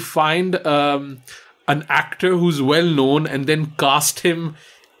is to find an actor who's well known and then cast him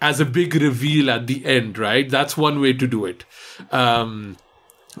as a big reveal at the end, right? That's one way to do it. That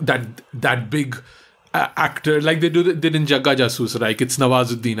big actor, like they did in Jagga Jasoos, like it's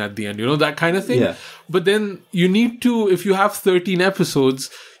Nawazuddin at the end, that kind of thing. Yeah. But then you need to, if you have 13 episodes,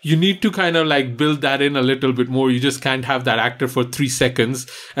 you need to kind of like build that in a little bit more. You just can't have that actor for 3 seconds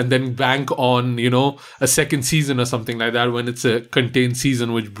and then bank on, a second season or something like that when it's a contained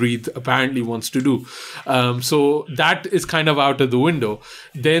season, which Breathe apparently wants to do. So that is kind of out of the window.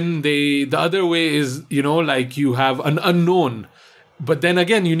 Then the other way is, like you have an unknown. But then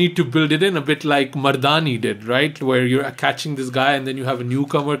again, you need to build it in a bit like Mardani did, right? Where you're catching this guy and then you have a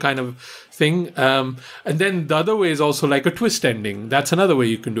newcomer kind of thing. And then the other way is also like a twist ending. That's another way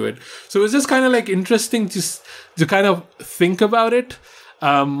you can do it. So it's just kind of like interesting to kind of think about it,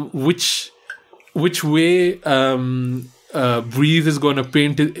 which way Breathe is going to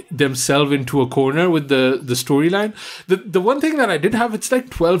paint themselves into a corner with the storyline. The one thing that I did have, it's like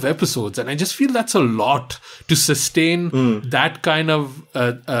 12 episodes, and I just feel that's a lot to sustain that kind of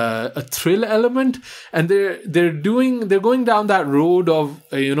a thrill element. And they're going down that road of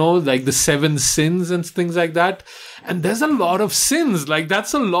like the 7 sins and things like that. And there's a lot of sins. Like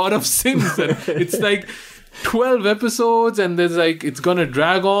that's a lot of sins, and it's like 12 episodes, and there's like it's gonna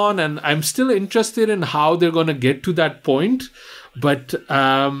drag on, and I'm still interested in how they're gonna get to that point. But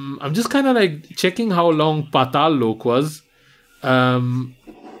I'm just kind of like checking how long Patal Lok was. 9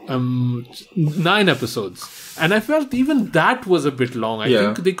 episodes, and I felt even that was a bit long. I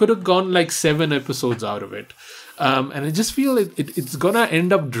think they could have gone like 7 episodes out of it, and I just feel it's gonna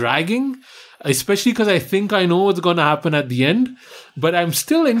end up dragging. Especially because I think I know what's going to happen at the end. But I'm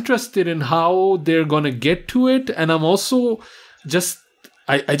still interested in how they're going to get to it. And I'm also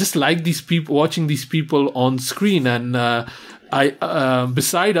I just like these people, watching these people on screen. And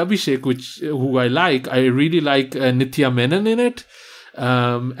beside Abhishek, who I like, I really like Nitya Menon in it.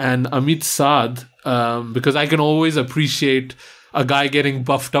 And Amit Saad, because I can always appreciate a guy getting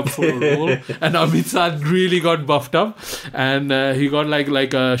buffed up for a role, and Amit Saad really got buffed up, and he got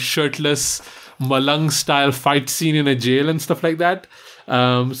like a shirtless Malang style fight scene in a jail and stuff like that.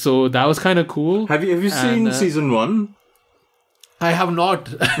 So that was kind of cool. Have you seen season 1? I have not.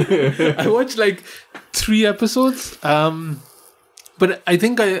 I watched like 3 episodes. But I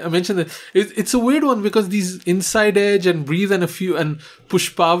think I mentioned that it's a weird one because these Inside Edge and Breathe and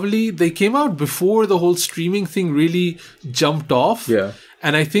Pushpavali, they came out before the whole streaming thing really jumped off. Yeah.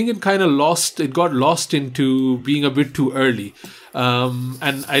 And I think it got lost into being a bit too early.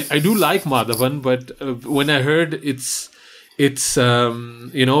 And I do like Madhavan, but when I heard it's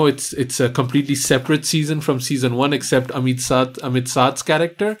a completely separate season from season 1, except Amit Saad's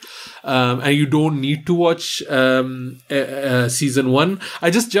character, and you don't need to watch season 1. I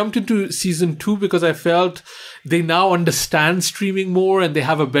just jumped into season 2 because I felt they now understand streaming more and they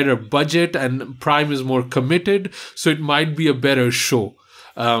have a better budget and Prime is more committed, so it might be a better show.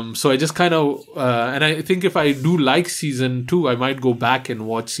 So I just kind of, and I think if I do like season 2, I might go back and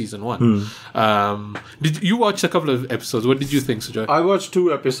watch season 1. Did you watch a couple of episodes? What did you think, Sujoy? I watched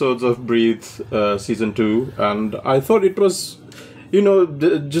 2 episodes of Breathe season 2, and I thought it was,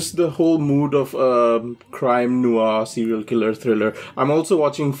 just the whole mood of crime noir, serial killer thriller. I'm also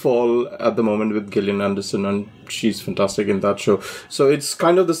watching Fall at the moment with Gillian Anderson, and she's fantastic in that show. So it's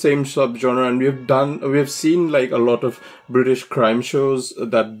kind of the same subgenre, and we have seen like a lot of British crime shows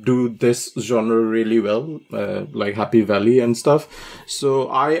that do this genre really well, like Happy Valley and stuff. So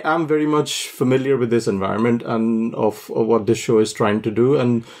I am very much familiar with this environment and of what this show is trying to do,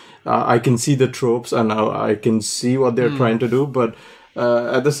 and I can see the tropes and I can see what they're trying to do, but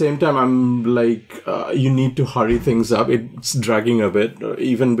at the same time, I'm like, you need to hurry things up. It's dragging a bit,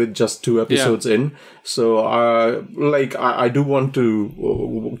 even with just 2 episodes in. So, I do want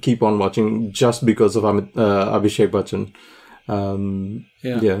to keep on watching just because of Abhishek Bachchan.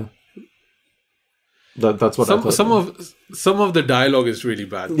 That's what I thought. Some of the dialogue is really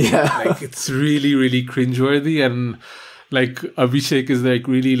bad. Yeah. Like, it's really, really cringeworthy, and like Abhishek is like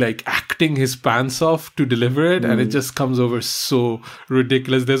really like acting his pants off to deliver it, and it just comes over so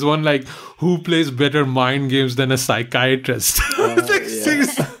ridiculous. There's one like, who plays better mind games than a psychiatrist?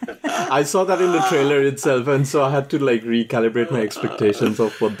 I saw that in the trailer itself, and so I had to like recalibrate my expectations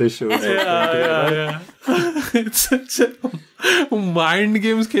of what this show is. It's such a mind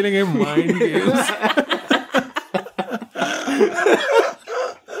games, killing him mind games.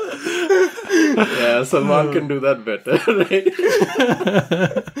 Yeah, Salman can do that better, right?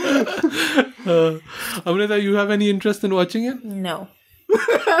 Amrita, you have any interest in watching it? No.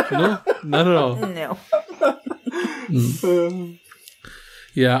 No? None at all? No.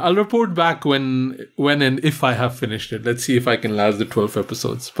 Yeah, I'll report back when and if I have finished it. Let's see if I can last the 12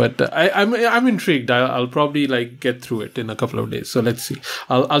 episodes. But I'm intrigued. I'll probably get through it in a couple of days. So let's see.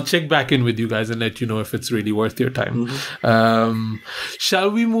 I'll check back in with you guys and let you know if it's really worth your time.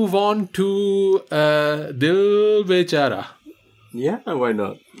 Shall we move on to Dil Bechara? Yeah, why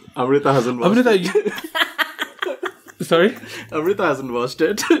not? Amrita hasn't watched it. Sorry? Amrita hasn't watched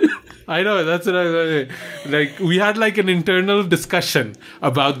it. I know, that's what I was saying. We had an internal discussion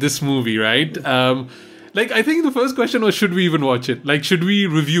about this movie, right? I think the first question was, should we even watch it? Should we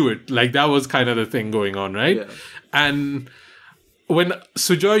review it? That was kind of the thing going on, right? Yeah. And when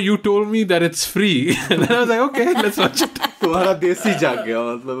Sujoy, you told me that it's free, and then I was like, okay, let's watch it. तुम्हारा देसी जाग गया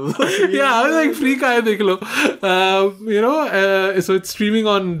मतलब. Yeah, I was like, free ka hai, dekh lo. So it's streaming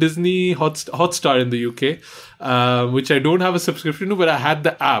on Disney Hotstar in the UK, which I don't have a subscription to, but I had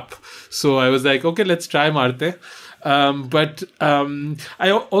the app. So I was like, okay, let's try Marte. But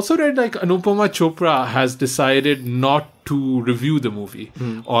I also read Anupama Chopra has decided not to review the movie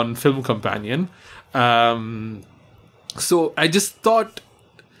on Film Companion. So I just thought,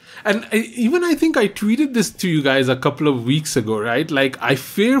 and I think I tweeted this to you guys a couple of weeks ago, right? I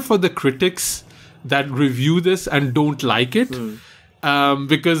fear for the critics that review this and don't like it,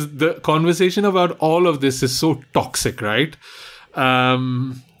 because the conversation about all of this is so toxic, right?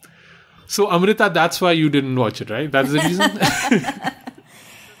 So Amrita, that's why you didn't watch it, right? That's the reason?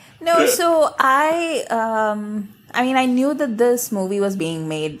 No, so I knew that this movie was being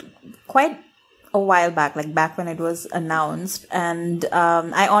made quite a while back, back when it was announced, and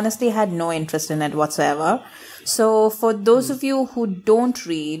I honestly had no interest in it whatsoever. So for those of you who don't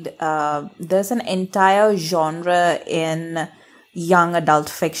read, there's an entire genre in young adult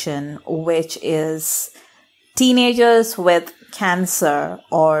fiction, which is teenagers with cancer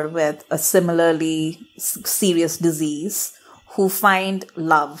or with a similarly serious disease who find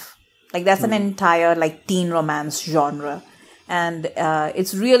love. That's an entire teen romance genre. And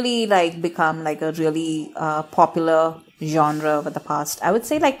it's really become a really popular genre over the past, I would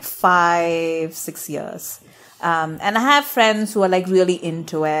say 5-6 years. And I have friends who are really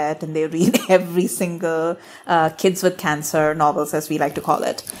into it, and they read every single kids with cancer novels, as we like to call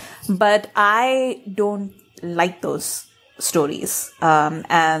it. But I don't like those stories.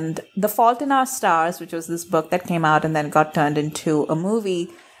 And The Fault in Our Stars, which was this book that came out and then got turned into a movie,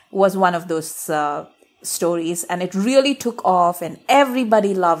 was one of those stories, and it really took off and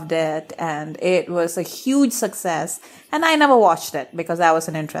everybody loved it and it was a huge success, and I never watched it because I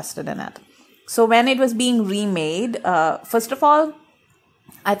wasn't interested in it. So when it was being remade, first of all,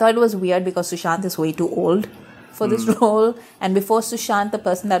 I thought it was weird because Sushant is way too old for this role, and before Sushant, the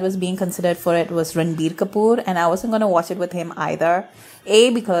person that was being considered for it was Ranbir Kapoor, and I wasn't going to watch it with him either.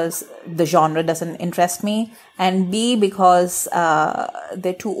 A, because the genre doesn't interest me, and B, because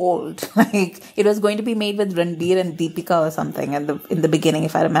they're too old. It was going to be made with Ranbir and Deepika or something in the beginning,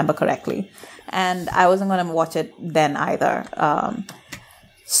 if I remember correctly, and I wasn't going to watch it then either.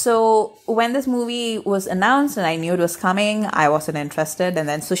 So when this movie was announced and I knew it was coming, I wasn't interested. And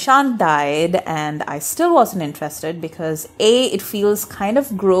then Sushant died and I still wasn't interested because A, it feels kind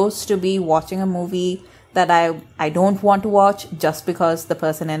of gross to be watching a movie that I don't want to watch just because the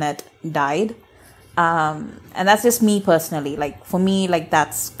person in it died. And that's just me personally. For me,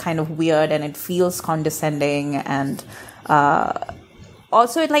 that's kind of weird and it feels condescending. And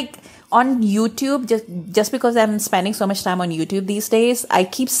also on YouTube, just because I'm spending so much time on YouTube these days, I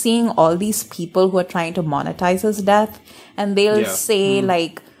keep seeing all these people who are trying to monetize his death, and they'll say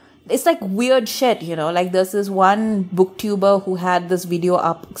it's weird shit, there's this one booktuber who had this video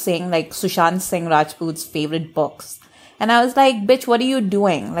up saying Sushant Singh Rajput's favorite books, and I was like, bitch, what are you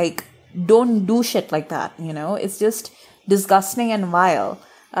doing? Don't do shit like that, it's just disgusting and vile.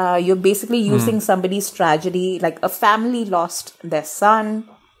 You're basically using somebody's tragedy, a family lost their son.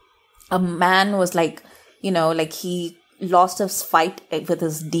 A man was he lost his fight with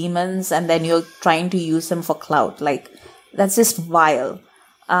his demons, and then you're trying to use him for clout. That's just vile.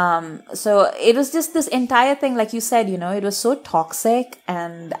 So it was just this entire thing, like you said, it was so toxic,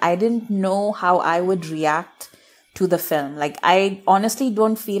 and I didn't know how I would react to the film. I honestly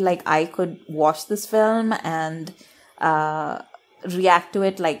don't feel like I could watch this film and react to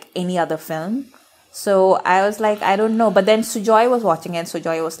it like any other film. So I was like, I don't know. But then Sujoy was watching it, and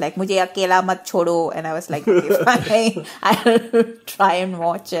Sujoy was like, "Mujhe akela mat chodo," and I was like, okay, fine, I'll try and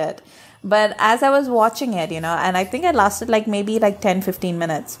watch it. But as I was watching it, and I think it lasted maybe 10-15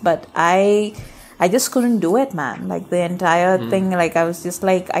 minutes, but I just couldn't do it, man. The entire thing, I was just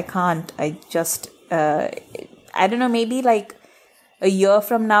I can't. I just, I don't know, maybe a year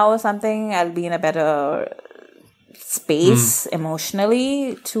from now or something, I'll be in a better space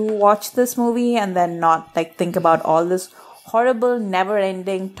emotionally to watch this movie and then not like think about all this horrible,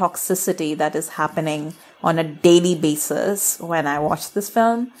 never-ending toxicity that is happening on a daily basis when I watch this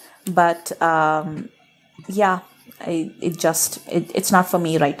film. But it's not for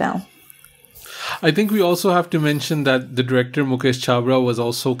me right now. I think we also have to mention that the director Mukesh Chabra was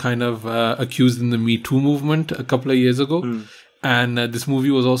also kind of accused in the Me Too movement a couple of years ago. And this movie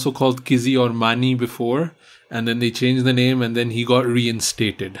was also called Kizzy or Mani before. And then they changed the name and then he got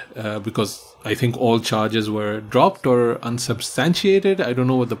reinstated because I think all charges were dropped or unsubstantiated. I don't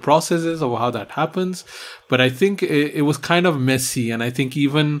know what the process is or how that happens. But I think it was kind of messy. And I think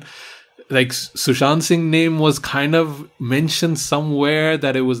even like Sushant Singh's name was kind of mentioned somewhere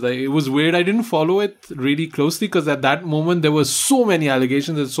that it was weird. I didn't follow it really closely because at that moment there were so many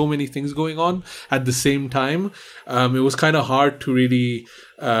allegations and so many things going on at the same time. It was kind of hard to really,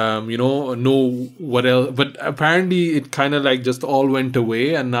 know what else. But apparently it kind of like just all went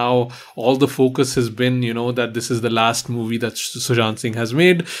away. And now all the focus has been, that this is the last movie that Sushant Singh has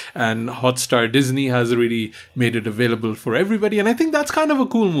made. And Hotstar Disney has really made it available for everybody. And I think that's kind of a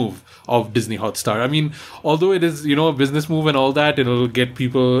cool move of Disney Hotstar. I mean, although it is, a business move and all that, it'll get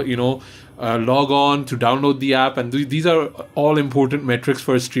people, log on to download the app, and these are all important metrics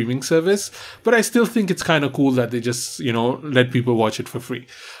for a streaming service. But I still think it's kind of cool that they just let people watch it for free.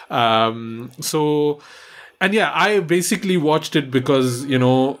 I basically watched it because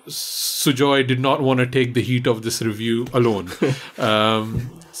Sujoy did not want to take the heat of this review alone. I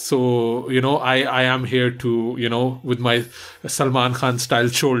am here to with my Salman Khan style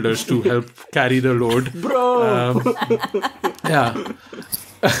shoulders to help carry the load, bro. Yeah.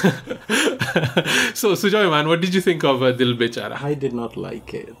 So Sujoy, man, what did you think of Dil Bechara? I did not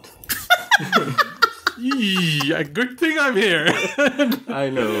like it. A good thing I'm here.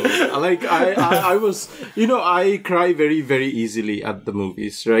 I know. I was, I cry very, very easily at the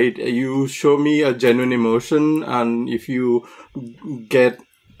movies, right? You show me a genuine emotion, and if you get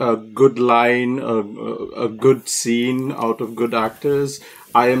a good line, a good scene out of good actors,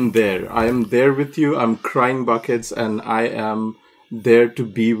 I am there. I am there with you. I'm crying buckets, and I am there to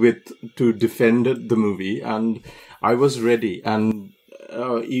defend the movie, and I was ready, and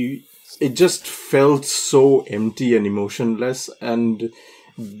it just felt so empty and emotionless, and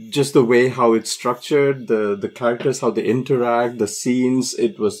just the way how it's structured, the characters, how they interact, the scenes,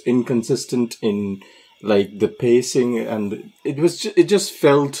 it was inconsistent in like the pacing, and it just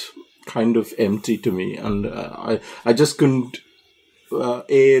felt kind of empty to me, and I just couldn't.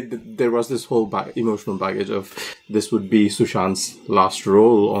 There was this whole emotional baggage of this would be Sushant's last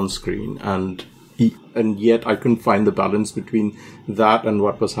role on screen, and yet I couldn't find the balance between that and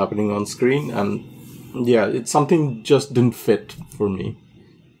what was happening on screen, and it's something just didn't fit for me.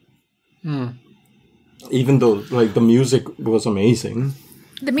 Even though like the music was amazing.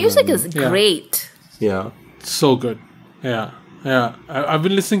 The music is great. Yeah. So good. Yeah. Yeah, I've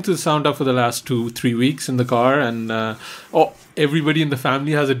been listening to the soundtrack for the last 2-3 weeks in the car, and everybody in the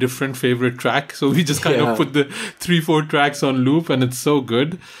family has a different favorite track. So we just kind of put the 3-4 tracks on loop, and it's so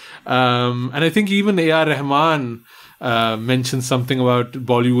good. And I think even A.R. Rahman mentioned something about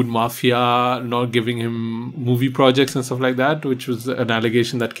Bollywood Mafia not giving him movie projects and stuff like that, which was an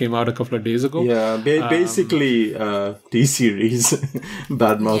allegation that came out a couple of days ago. Yeah, basically T-series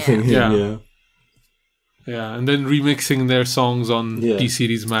bad-mouthing him, yeah. Yeah, and then remixing their songs on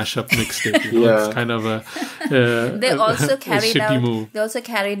T-Series mashup mixtape. It's kind of a they also carried shitty out. move. They also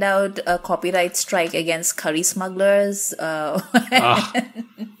carried out a copyright strike against curry smugglers. They're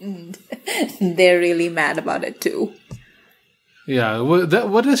really mad about it too. Yeah,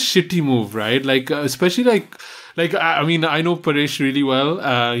 what a shitty move, right? Like especially like I mean, I know Paresh really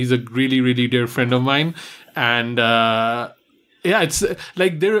well. He's a really, really dear friend of mine, and. It's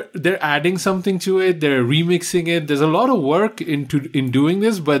like they're adding something to it. They're remixing it. There's a lot of work in doing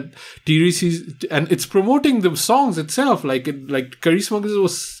this, but TRC and it's promoting the songs itself. Like Curry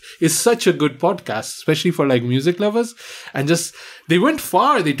Smugglers is such a good podcast, especially for like music lovers. And just they went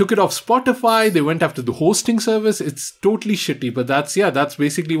far. They took it off Spotify. They went after the hosting service. It's totally shitty. But that's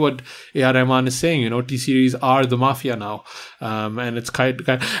basically what A.R. Rahman is saying. T-Series are the mafia now, and it's kind.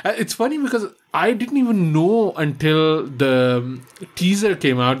 It's funny because I didn't even know until the teaser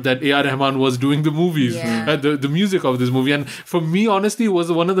came out that A.R. Rahman was doing the movies, the music of this movie. And for me, honestly, it was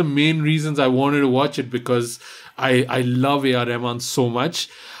one of the main reasons I wanted to watch it, because I love A.R. Rahman so much.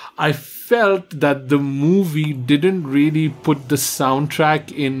 I felt that the movie didn't really put the soundtrack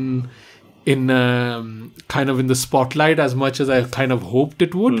in kind of in the spotlight as much as I kind of hoped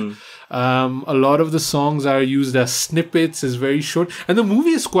it would. A lot of the songs are used as snippets, is very short. And the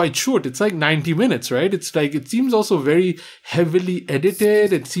movie is quite short. It's like 90 minutes, right? It's like, it seems also very heavily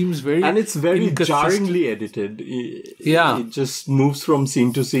edited. It seems very... And it's very jarringly edited. It just moves from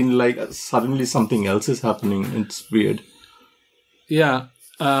scene to scene like suddenly something else is happening. It's weird. Yeah.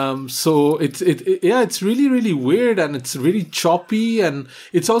 So it's really, really weird, and it's really choppy, and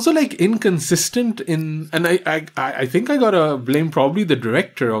it's also like inconsistent and I think I gotta blame probably the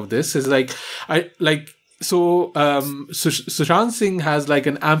director of this. Is like, Sushant Singh has like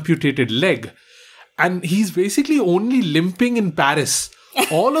an amputated leg, and he's basically only limping in Paris.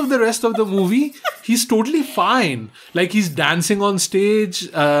 All of the rest of the movie, he's totally fine. Like, he's dancing on stage,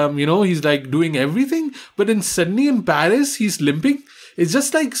 he's like doing everything, but suddenly in Paris, he's limping. It's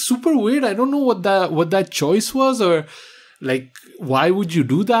just like super weird. I don't know what that choice was, or like, why would you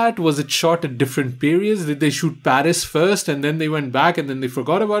do that? Was it shot at different periods? Did they shoot Paris first and then they went back and then they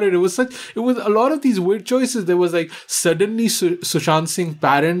forgot about it? It was a lot of these weird choices. There was like, suddenly Sushant Singh's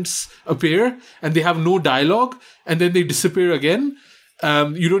parents appear and they have no dialogue, and then they disappear again.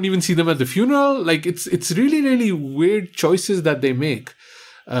 You don't even see them at the funeral. Like, it's really, really weird choices that they make.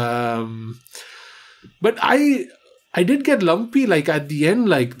 But I did get lumpy, like, at the end,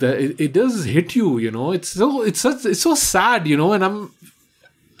 like, it does hit you, it's so sad, and I'm,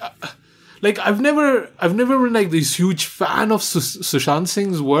 like, I've never been like this huge fan of Sushant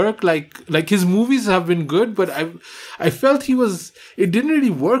Singh's work, like his movies have been good, but I felt it didn't really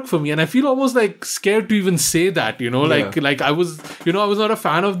work for me, and I feel almost like scared to even say that, like I was not a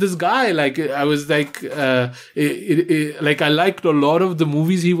fan of this guy, like, I was like, like, I liked a lot of the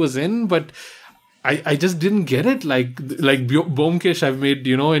movies he was in, but I just didn't get it. Like Byomkesh, I've made,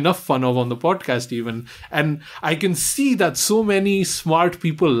 enough fun of on the podcast even. And I can see that so many smart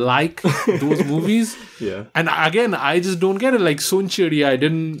people like those movies. Yeah. And again, I just don't get it. Like Soncheri,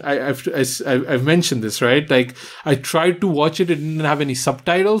 I've mentioned this, right? Like, I tried to watch it. It didn't have any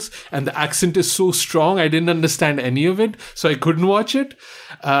subtitles. And the accent is so strong. I didn't understand any of it. So I couldn't watch it.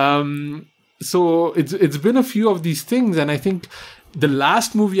 So it's been a few of these things. And I think the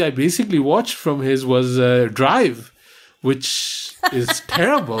last movie I basically watched from his was Drive, which is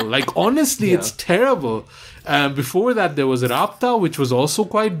terrible. Like, honestly, it's terrible. Before that, there was Rapta, which was also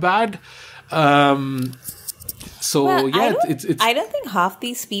quite bad. It's. I don't think half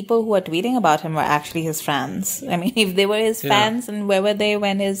these people who are tweeting about him were actually his fans. I mean, if they were his fans, and where were they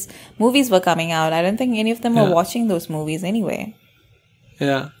when his movies were coming out? I don't think any of them were watching those movies anyway.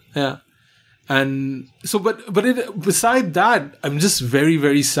 Yeah. And so, beside that, I'm just very,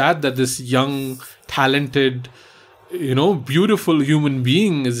 very sad that this young, talented, beautiful human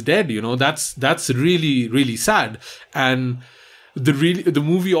being is dead. That's really, really sad. And the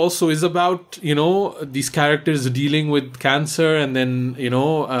movie also is about, these characters dealing with cancer and then,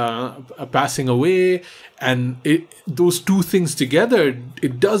 passing away. And those two things together,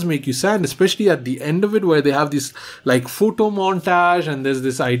 it does make you sad, especially at the end of it, where they have this like photo montage, and there's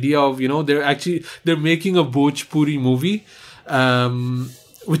this idea of, they're making a Bhojpuri movie,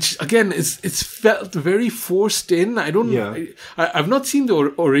 which again it's felt very forced in. I've not seen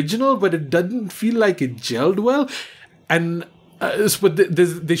the original, but it doesn't feel like it gelled well. And but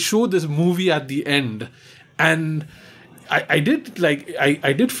they show this movie at the end, and I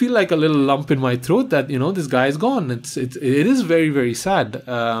did feel like a little lump in my throat that this guy is gone. It is very, very sad.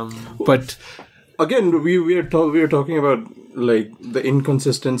 But again, we are talking about like the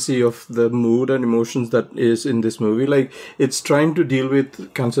inconsistency of the mood and emotions that is in this movie. Like, it's trying to deal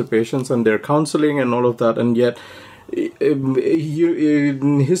with cancer patients and their counseling and all of that, and yet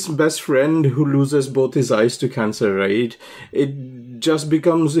his best friend who loses both his eyes to cancer, right? He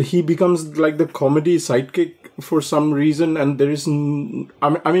becomes like the comedy sidekick for some reason, and there is, I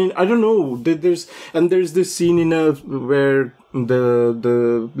mean, I don't know. There's this scene where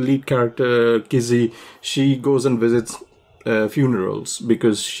the lead character Kizzy, she goes and visits funerals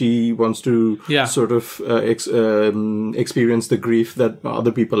because she wants to sort of experience the grief that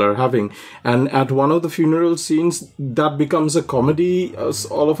other people are having. And at one of the funeral scenes, that becomes a comedy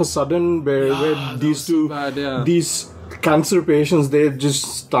all of a sudden, where these two, these cancer patients, they just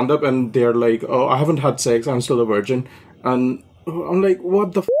stand up and they're like, "Oh, I haven't had sex. I'm still a virgin." And I'm like,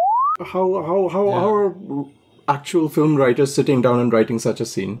 "What the? How are actual film writers sitting down and writing such a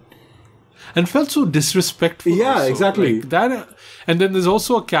scene?" And felt so disrespectful. Yeah, also. exactly. Like that. And then there's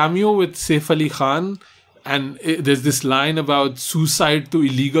also a cameo with Saif Ali Khan, and there's this line about suicide to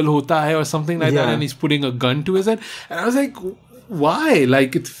illegal hota hai or something like that, and he's putting a gun to his head. And I was like, why.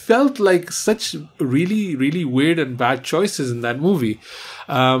 Like, it felt like such really, really weird and bad choices in that movie.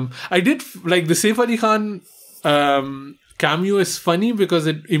 I did like the Saif Ali Khan cameo is funny because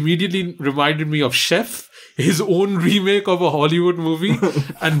it immediately reminded me of Chef, his own remake of a Hollywood movie.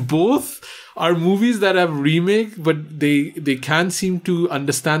 And both are movies that have remake, but they can't seem to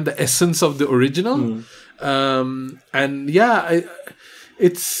understand the essence of the original. And yeah,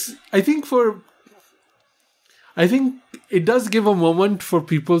 I think it does give a moment for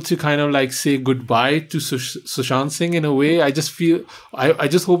people to kind of like say goodbye to Sushant Singh in a way. I just feel, I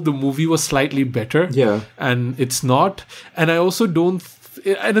just hope the movie was slightly better. Yeah. And it's not. And I also don't,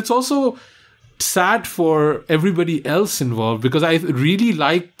 and it's also sad for everybody else involved because I really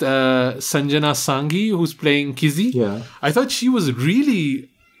liked Sanjana Sanghi, who's playing Kizzy. Yeah. I thought she was really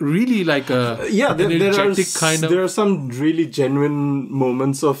like a there are some really genuine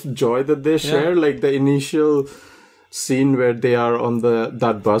moments of joy that they share, like the initial scene where they are on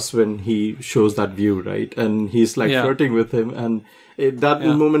that bus when he shows that view, right, and he's like flirting with him, and that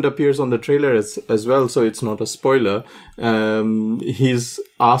moment appears on the trailer as well, so it's not a spoiler. He's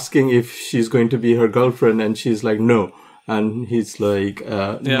asking if she's going to be her girlfriend, and she's like, no. And he's like,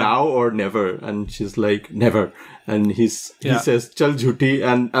 now or never? And she's like, never. And he says, chal jhuti.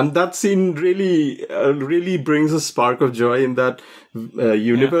 And that scene really brings a spark of joy in that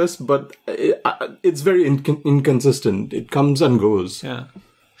universe. But it's very inconsistent. It comes and goes. Yeah.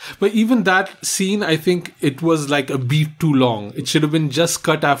 But even that scene, I think it was like a beat too long. It should have been just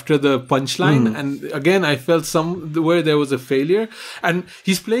cut after the punchline. And again, I felt somewhere there was a failure. And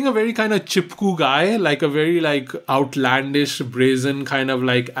he's playing a very kind of chipku guy, like a very like outlandish, brazen, kind of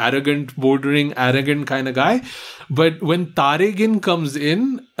like bordering arrogant kind of guy. But when Taregin comes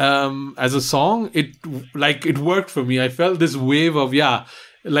in as a song, it worked for me. I felt this wave of,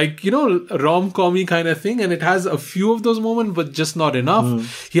 like, rom-com-y kind of thing. And it has a few of those moments, but just not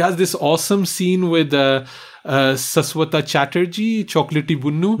enough. He has this awesome scene with Saswata Chatterjee, Chocolatey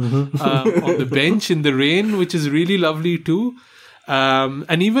Bunnu, on the bench in the rain, which is really lovely too.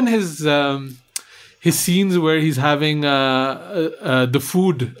 And even his scenes where he's having the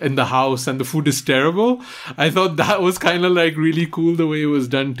food in the house and the food is terrible. I thought that was kind of like really cool the way it was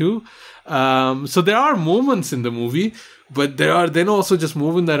done too. So there are moments in the movie, but there are then also just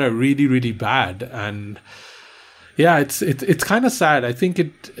moments that are really, really bad. And yeah, it's kind of sad. I think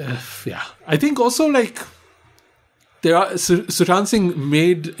I think also like Sushant Singh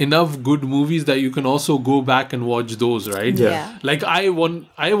made enough good movies that you can also go back and watch those, right? Yeah. Like I want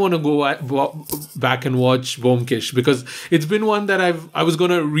to go back and watch Bomkesh because it's been one that I was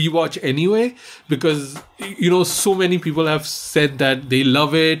going to rewatch anyway because, so many people have said that they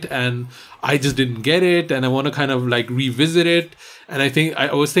love it and I just didn't get it and I want to kind of like revisit it. And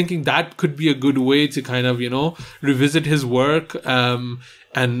I was thinking that could be a good way to kind of, revisit his work,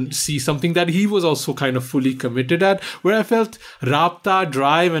 and see something that he was also kind of fully committed at, where I felt Rabta,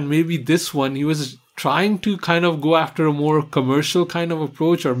 Drive, and maybe this one, he was trying to kind of go after a more commercial kind of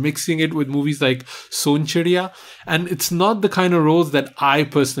approach or mixing it with movies like Sonchiriya. And it's not the kind of roles that I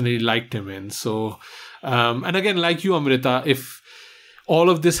personally liked him in. So, and again, like you, Amrita, if all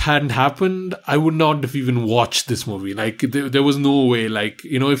of this hadn't happened, I would not have even watched this movie. Like, there was no way, like,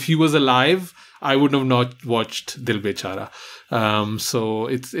 if he was alive, I would have not watched Dil Bechara. So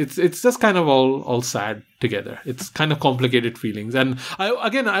it's just kind of all sad together. It's kind of complicated feelings. And I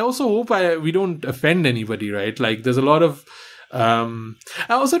also hope we don't offend anybody, right? Like, there's a lot of, I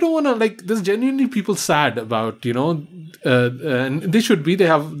also don't want to, like, there's genuinely people sad about, and they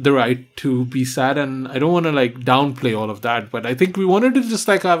have the right to be sad. And I don't want to like downplay all of that, but I think we wanted to just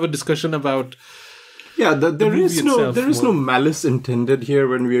like have a discussion about, there is no malice intended here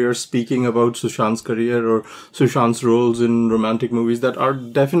when we are speaking about Sushant's career or Sushant's roles in romantic movies that are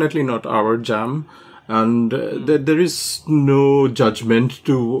definitely not our jam. And there is no judgment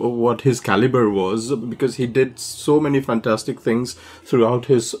to what his caliber was because he did so many fantastic things throughout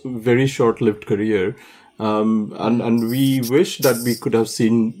his very short-lived career. And we wish that we could have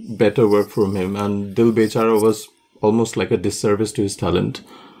seen better work from him. And Dil Bechara was almost like a disservice to his talent.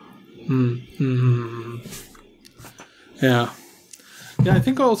 Yeah, I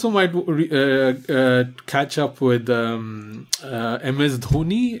think I also might catch up with MS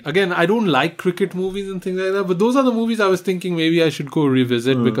Dhoni. Again, I don't like cricket movies and things like that, but those are the movies I was thinking maybe I should go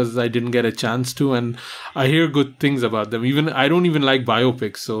revisit because I didn't get a chance to, and I hear good things about them. Even I don't even like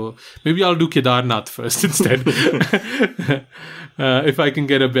biopics, so maybe I'll do Kedarnath first instead. If I can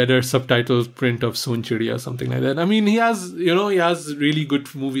get a better subtitle print of Sonchiriya or something like that. I mean, he has really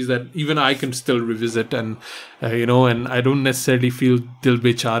good movies that even I can still revisit, and and I don't necessarily feel Dil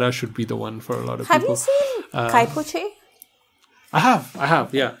Bechara should be the one for a lot of people. Have you seen Kai Poche? I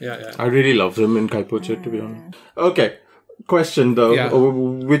have. Yeah. I really love him in Kai Poche, to be honest. Okay. Question though. Yeah.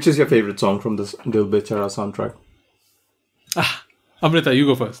 Which is your favorite song from this Dil Bechara soundtrack? Amrita, you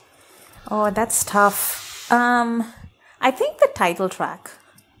go first. Oh, that's tough. I think the title track.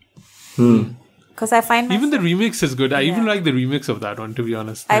 Because I find Even the remix is good. I even like the remix of that one, to be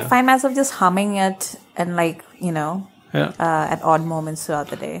honest. I find myself just humming it and Yeah. at odd moments throughout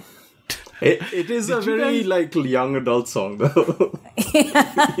the day. It is a very young adult song though. So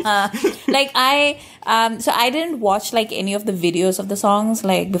I didn't watch any of the videos of the songs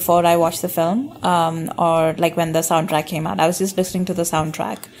before I watched the film, or when the soundtrack came out. I was just listening to the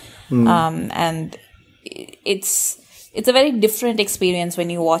soundtrack, and it's a very different experience when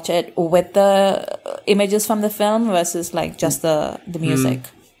you watch it with the images from the film versus just the music.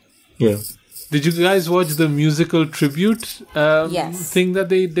 Yeah. Did you guys watch the musical tribute Yes. thing that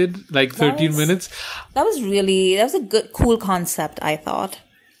they did? 13 minutes? That was a cool concept, I thought.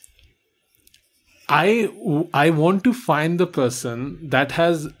 I want to find the person that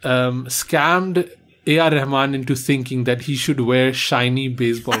has scammed A.R. Rahman into thinking that he should wear shiny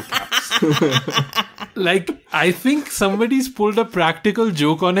baseball caps. I think somebody's pulled a practical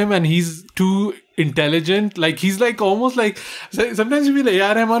joke on him and he's too intelligent. He's almost sometimes you feel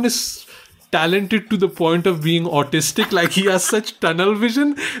A.R. Rahman is talented to the point of being autistic. He has such tunnel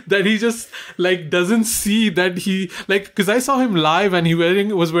vision that he just doesn't see that he because I saw him live and he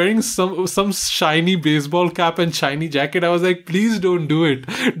was wearing some shiny baseball cap and shiny jacket. I was like, please don't do it.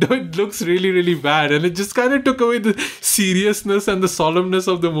 It looks really, really bad. And it just kind of took away the seriousness and the solemnness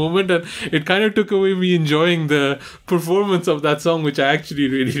of the moment, and it kind of took away me enjoying the performance of that song, which I actually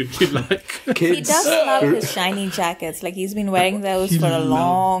really, really like. He does love his shiny jackets. He's been wearing those for a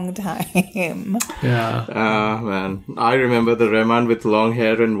long time. Yeah. Man. I remember the Rahman with long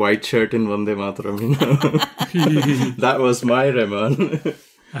hair and white shirt in Vande Mataram. That was my Rahman.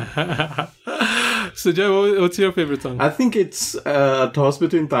 So, Jay, what's your favorite song? I think it's a toss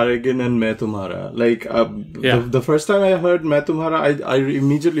between Taregin and Main Tumhara. The first time I heard Main Tumhara, I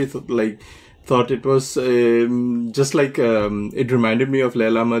immediately thought it was it reminded me of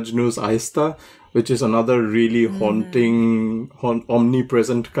Laila Majnu's Aista, which is another really haunting,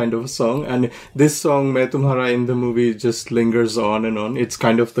 omnipresent kind of a song. And this song, Main Tumhara, in the movie just lingers on and on. It's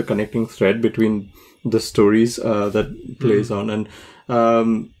kind of the connecting thread between the stories that plays on. And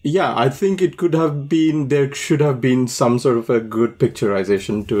I think there should have been some sort of a good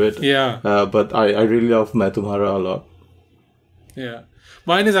picturization to it. Yeah. But I really love Main Tumhara a lot. Yeah.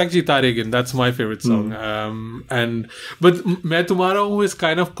 Mine is actually Taregin. That's my favorite song. But Main Tumhara Hu is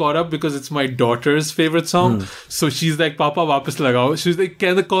kind of caught up because it's my daughter's favorite song. So she's like, Papa, wapas lagao. She's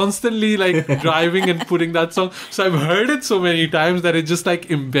constantly driving and putting that song. So I've heard it so many times that it's just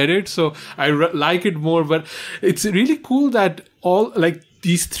embedded. So I like it more. But it's really cool that all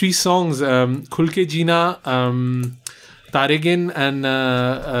these three songs, Khul Ke Jeena, Taregin, and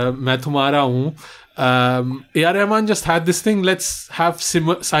Main Tumhara Hu, A.R. Rahman just had this thing, let's have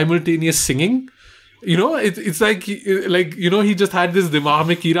simultaneous singing. It's he just had this dimag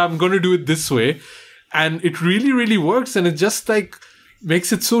mein kira, I'm going to do it this way. And it really, really works. And it just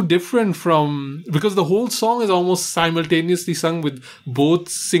makes it so different because the whole song is almost simultaneously sung with both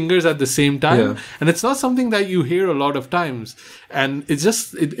singers at the same time. Yeah. And it's not something that you hear a lot of times. And it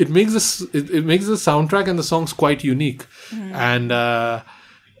just, it makes the soundtrack and the songs quite unique. And,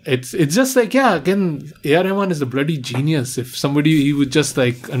 it's just again, A.R. Rahman is a bloody genius. If he would just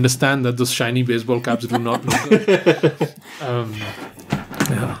understand that those shiny baseball caps do not look good.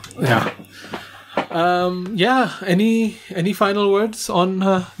 Any final words on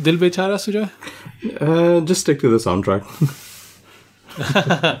Dil Bechara, Sujoy? Just stick to the soundtrack.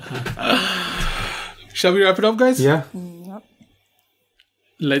 Shall we wrap it up, guys? Yeah.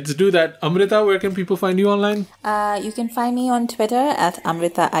 Let's do that. Amrita, where can people find you online? You can find me on Twitter at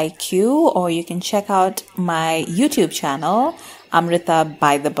AmritaIQ, or you can check out my YouTube channel, Amrita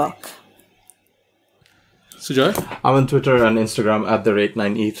by the Book. Sujoy? I'm on Twitter and Instagram at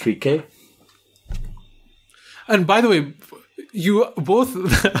 @9E3K. And by the way, you both,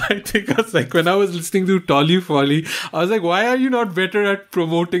 I think I was when I was listening to Tolly Folly, I was like, why are you not better at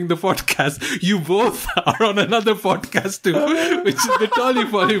promoting the podcast? You both are on another podcast too, which is the Tolly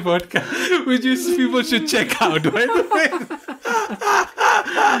Folly Podcast, which is people should check out, by the way.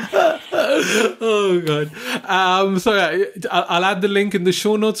 Oh, God. So yeah, I'll add the link in the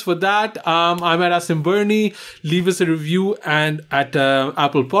show notes for that. I'm at Asim Bernie. Leave us a review and at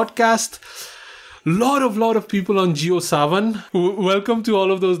Apple Podcast. lot of people on Jio7. Welcome to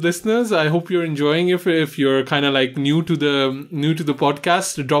all of those listeners. I hope you're enjoying it. If you're kind of like new to the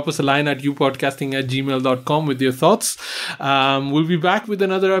podcast, drop us a line at youpodcasting@gmail.com with your thoughts. We'll be back with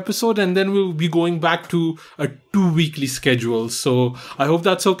another episode, and then we'll be going back to a 2-weekly schedule. So I hope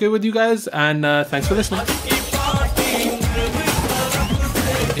that's okay with you guys, and thanks for listening.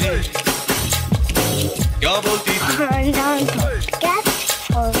 Khandaan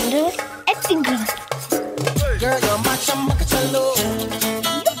podcast on the acting. Girl, you're much